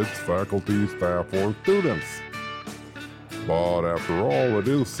Florida, its faculty, staff, or students. But after all, it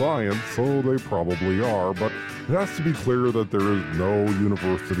is science, so they probably are, but it has to be clear that there is no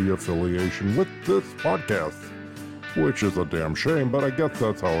university affiliation with this podcast, which is a damn shame, but I guess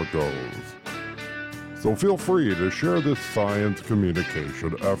that's how it goes. So feel free to share this science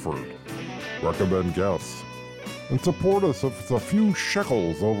communication effort, recommend guests, and support us with a few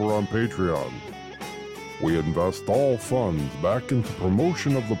shekels over on Patreon. We invest all funds back into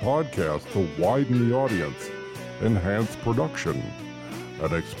promotion of the podcast to widen the audience, enhance production,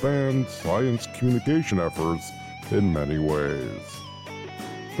 and expand science communication efforts in many ways.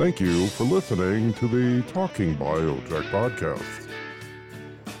 Thank you for listening to the Talking Biotech podcast.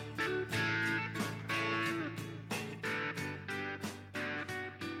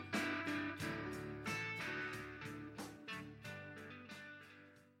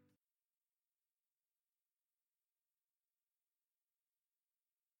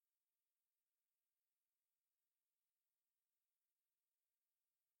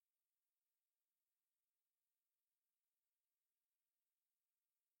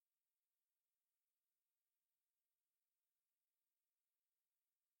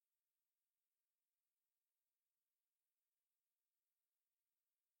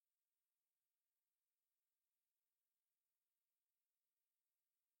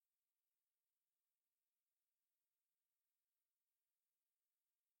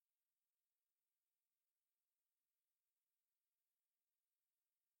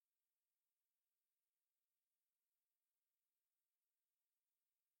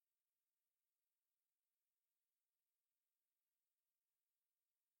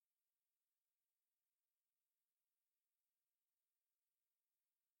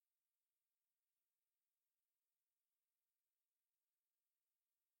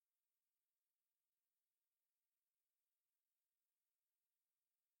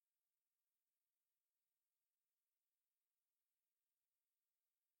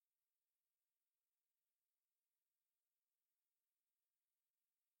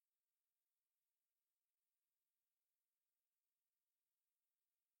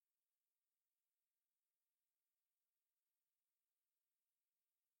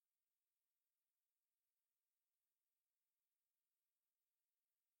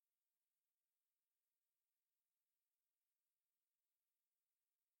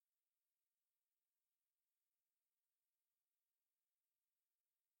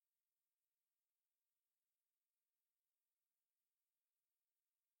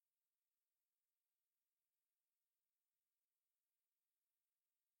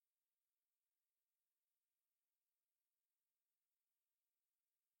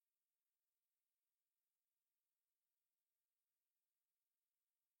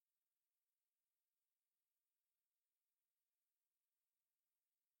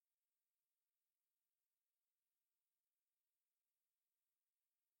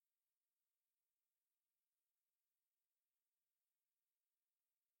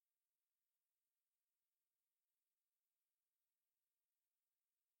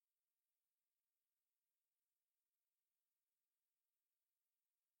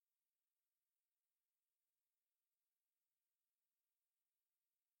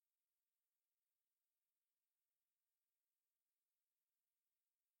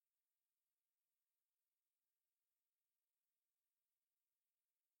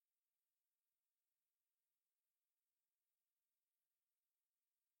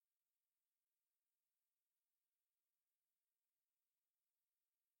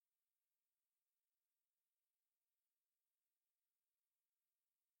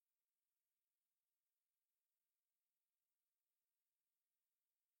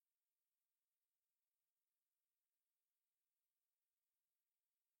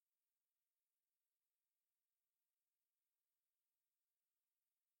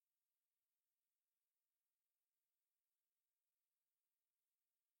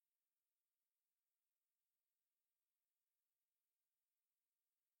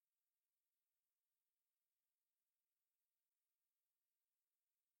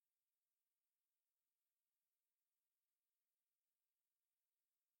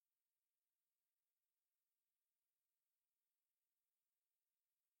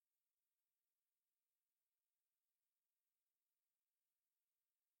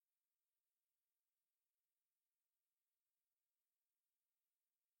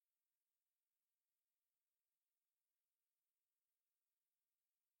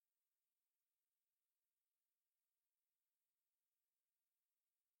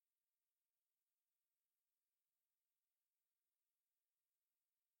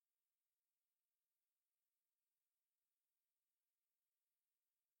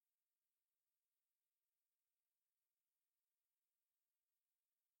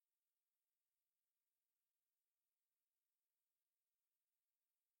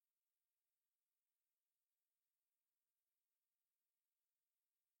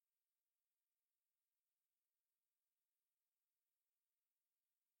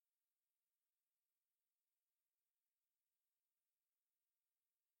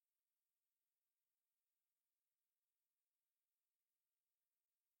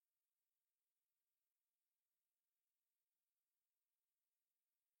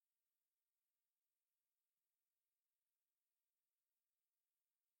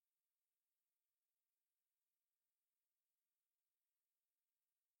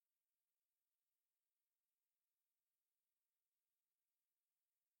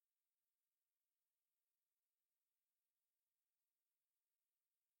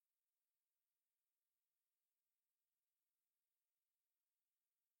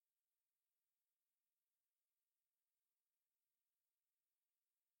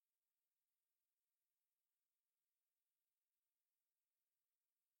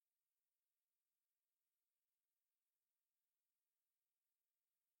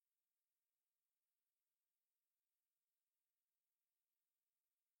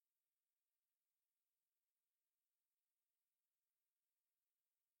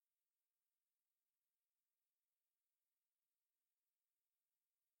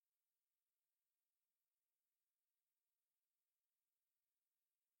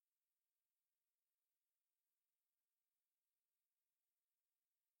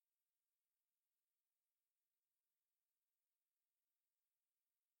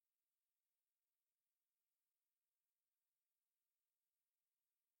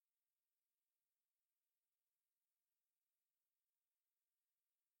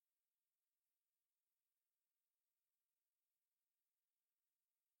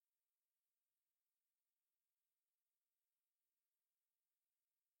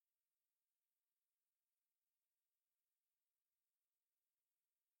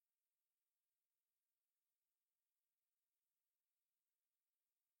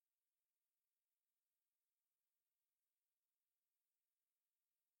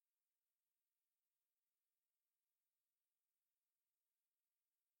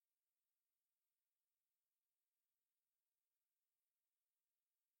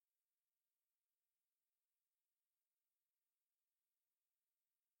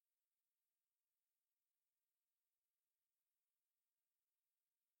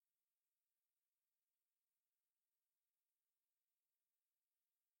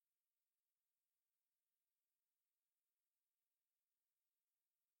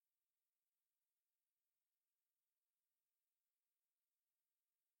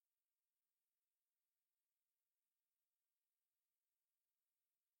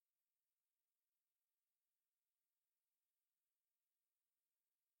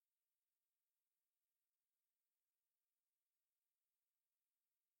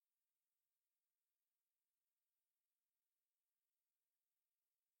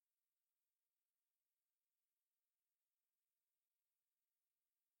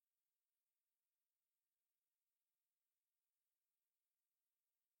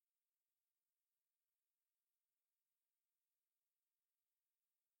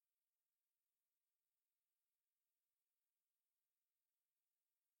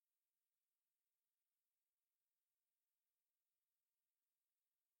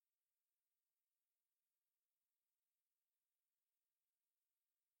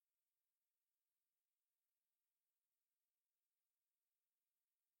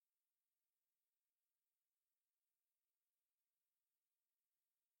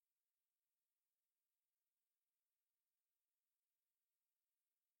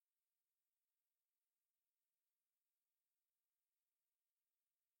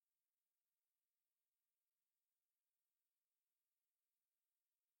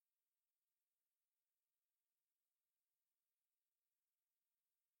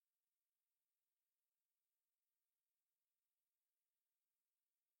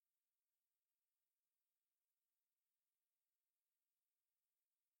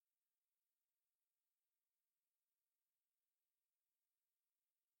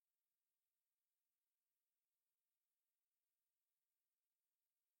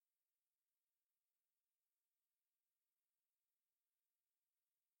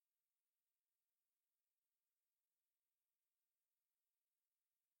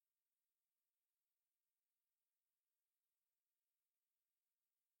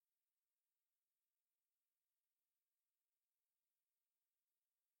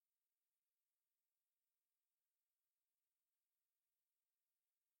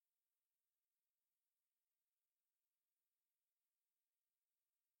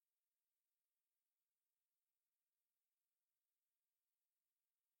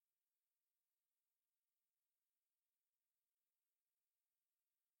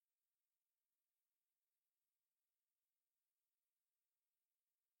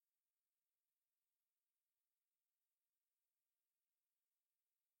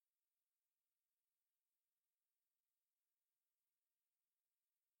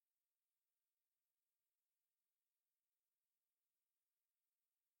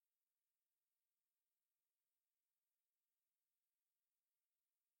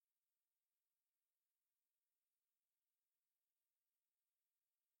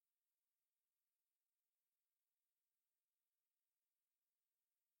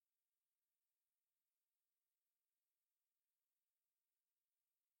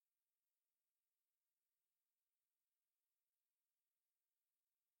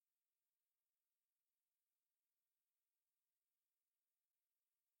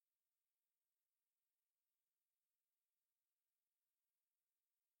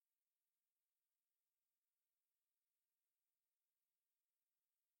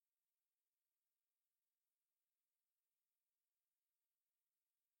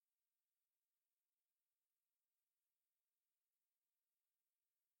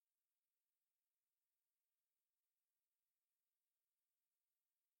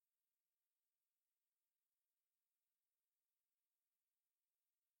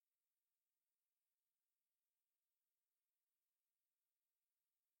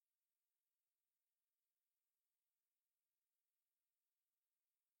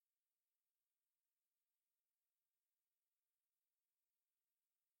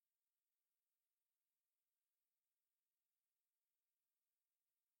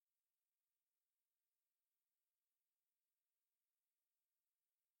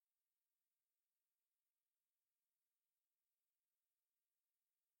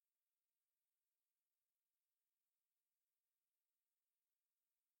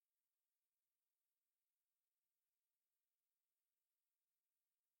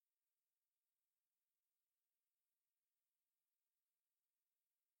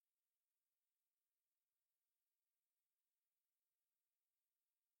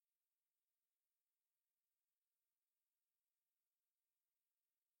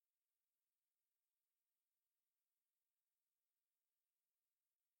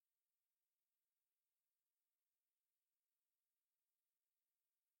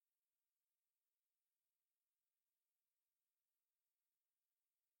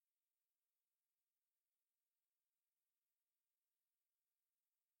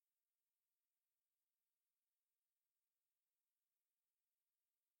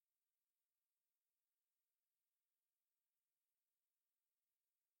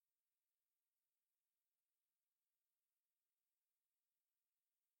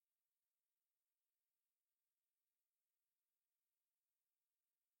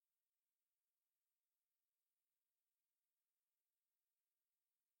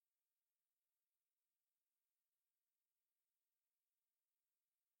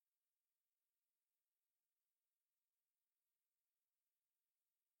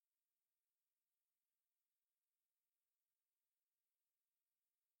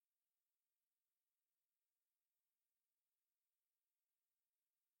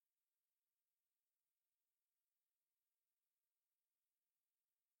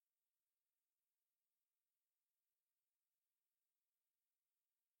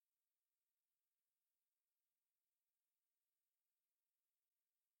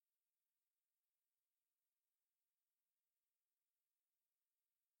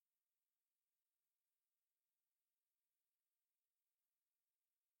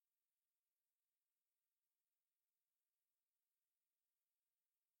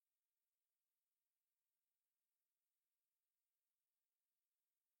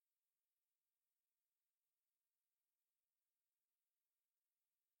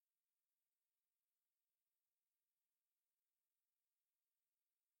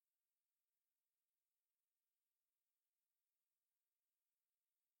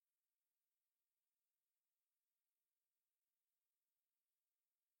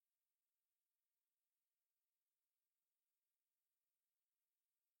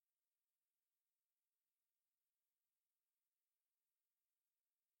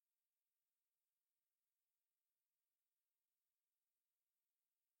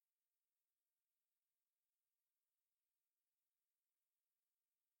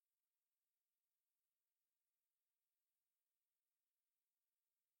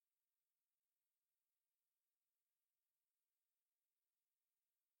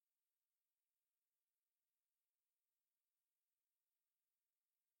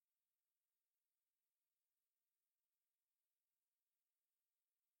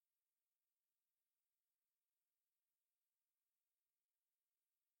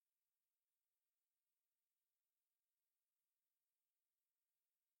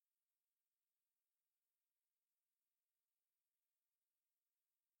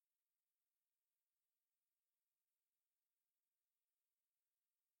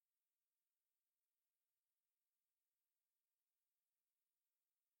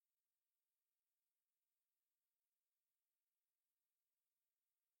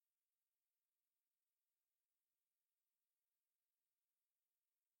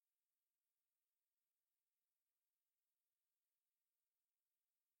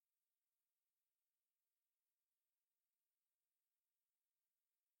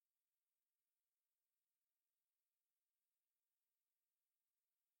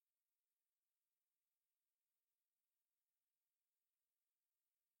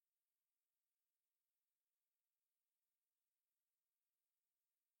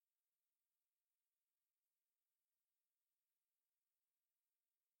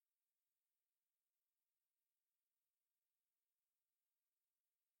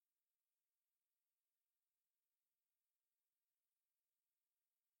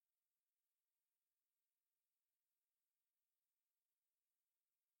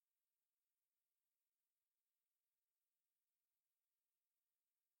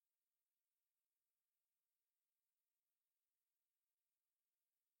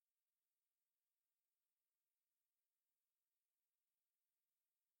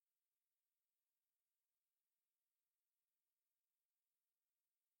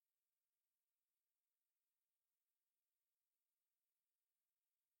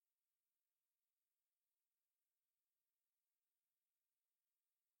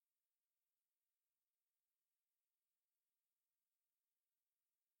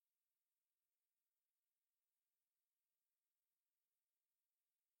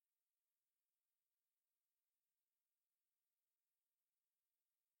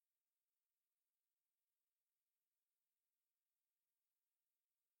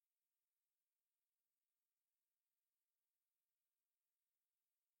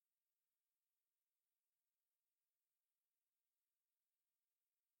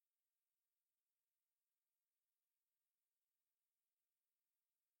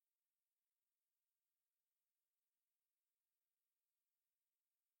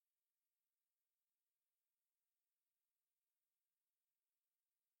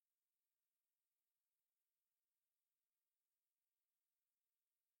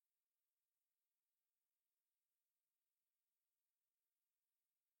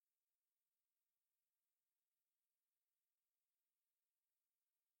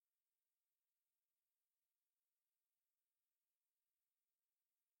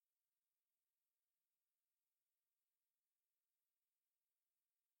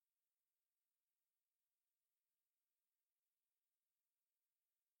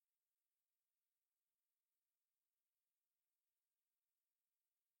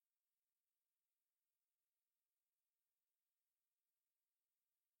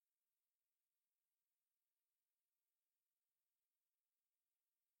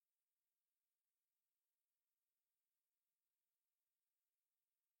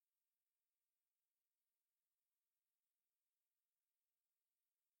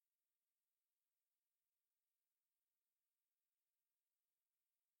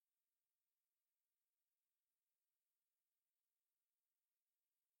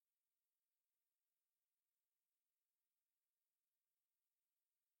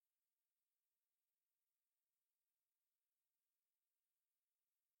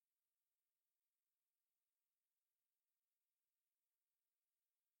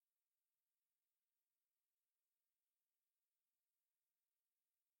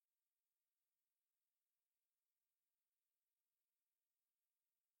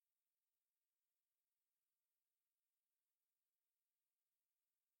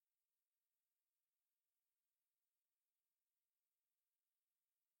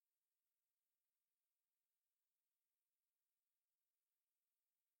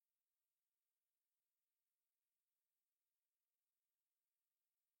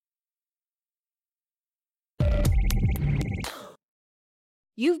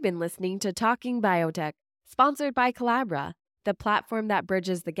 You've been listening to Talking Biotech, sponsored by Collabra, the platform that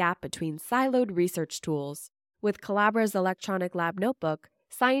bridges the gap between siloed research tools. With Collabra's electronic lab notebook,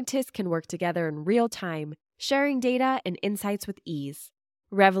 scientists can work together in real time, sharing data and insights with ease.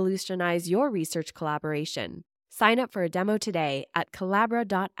 Revolutionize your research collaboration. Sign up for a demo today at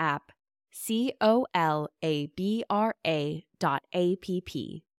collabra.app, COLABRA.app.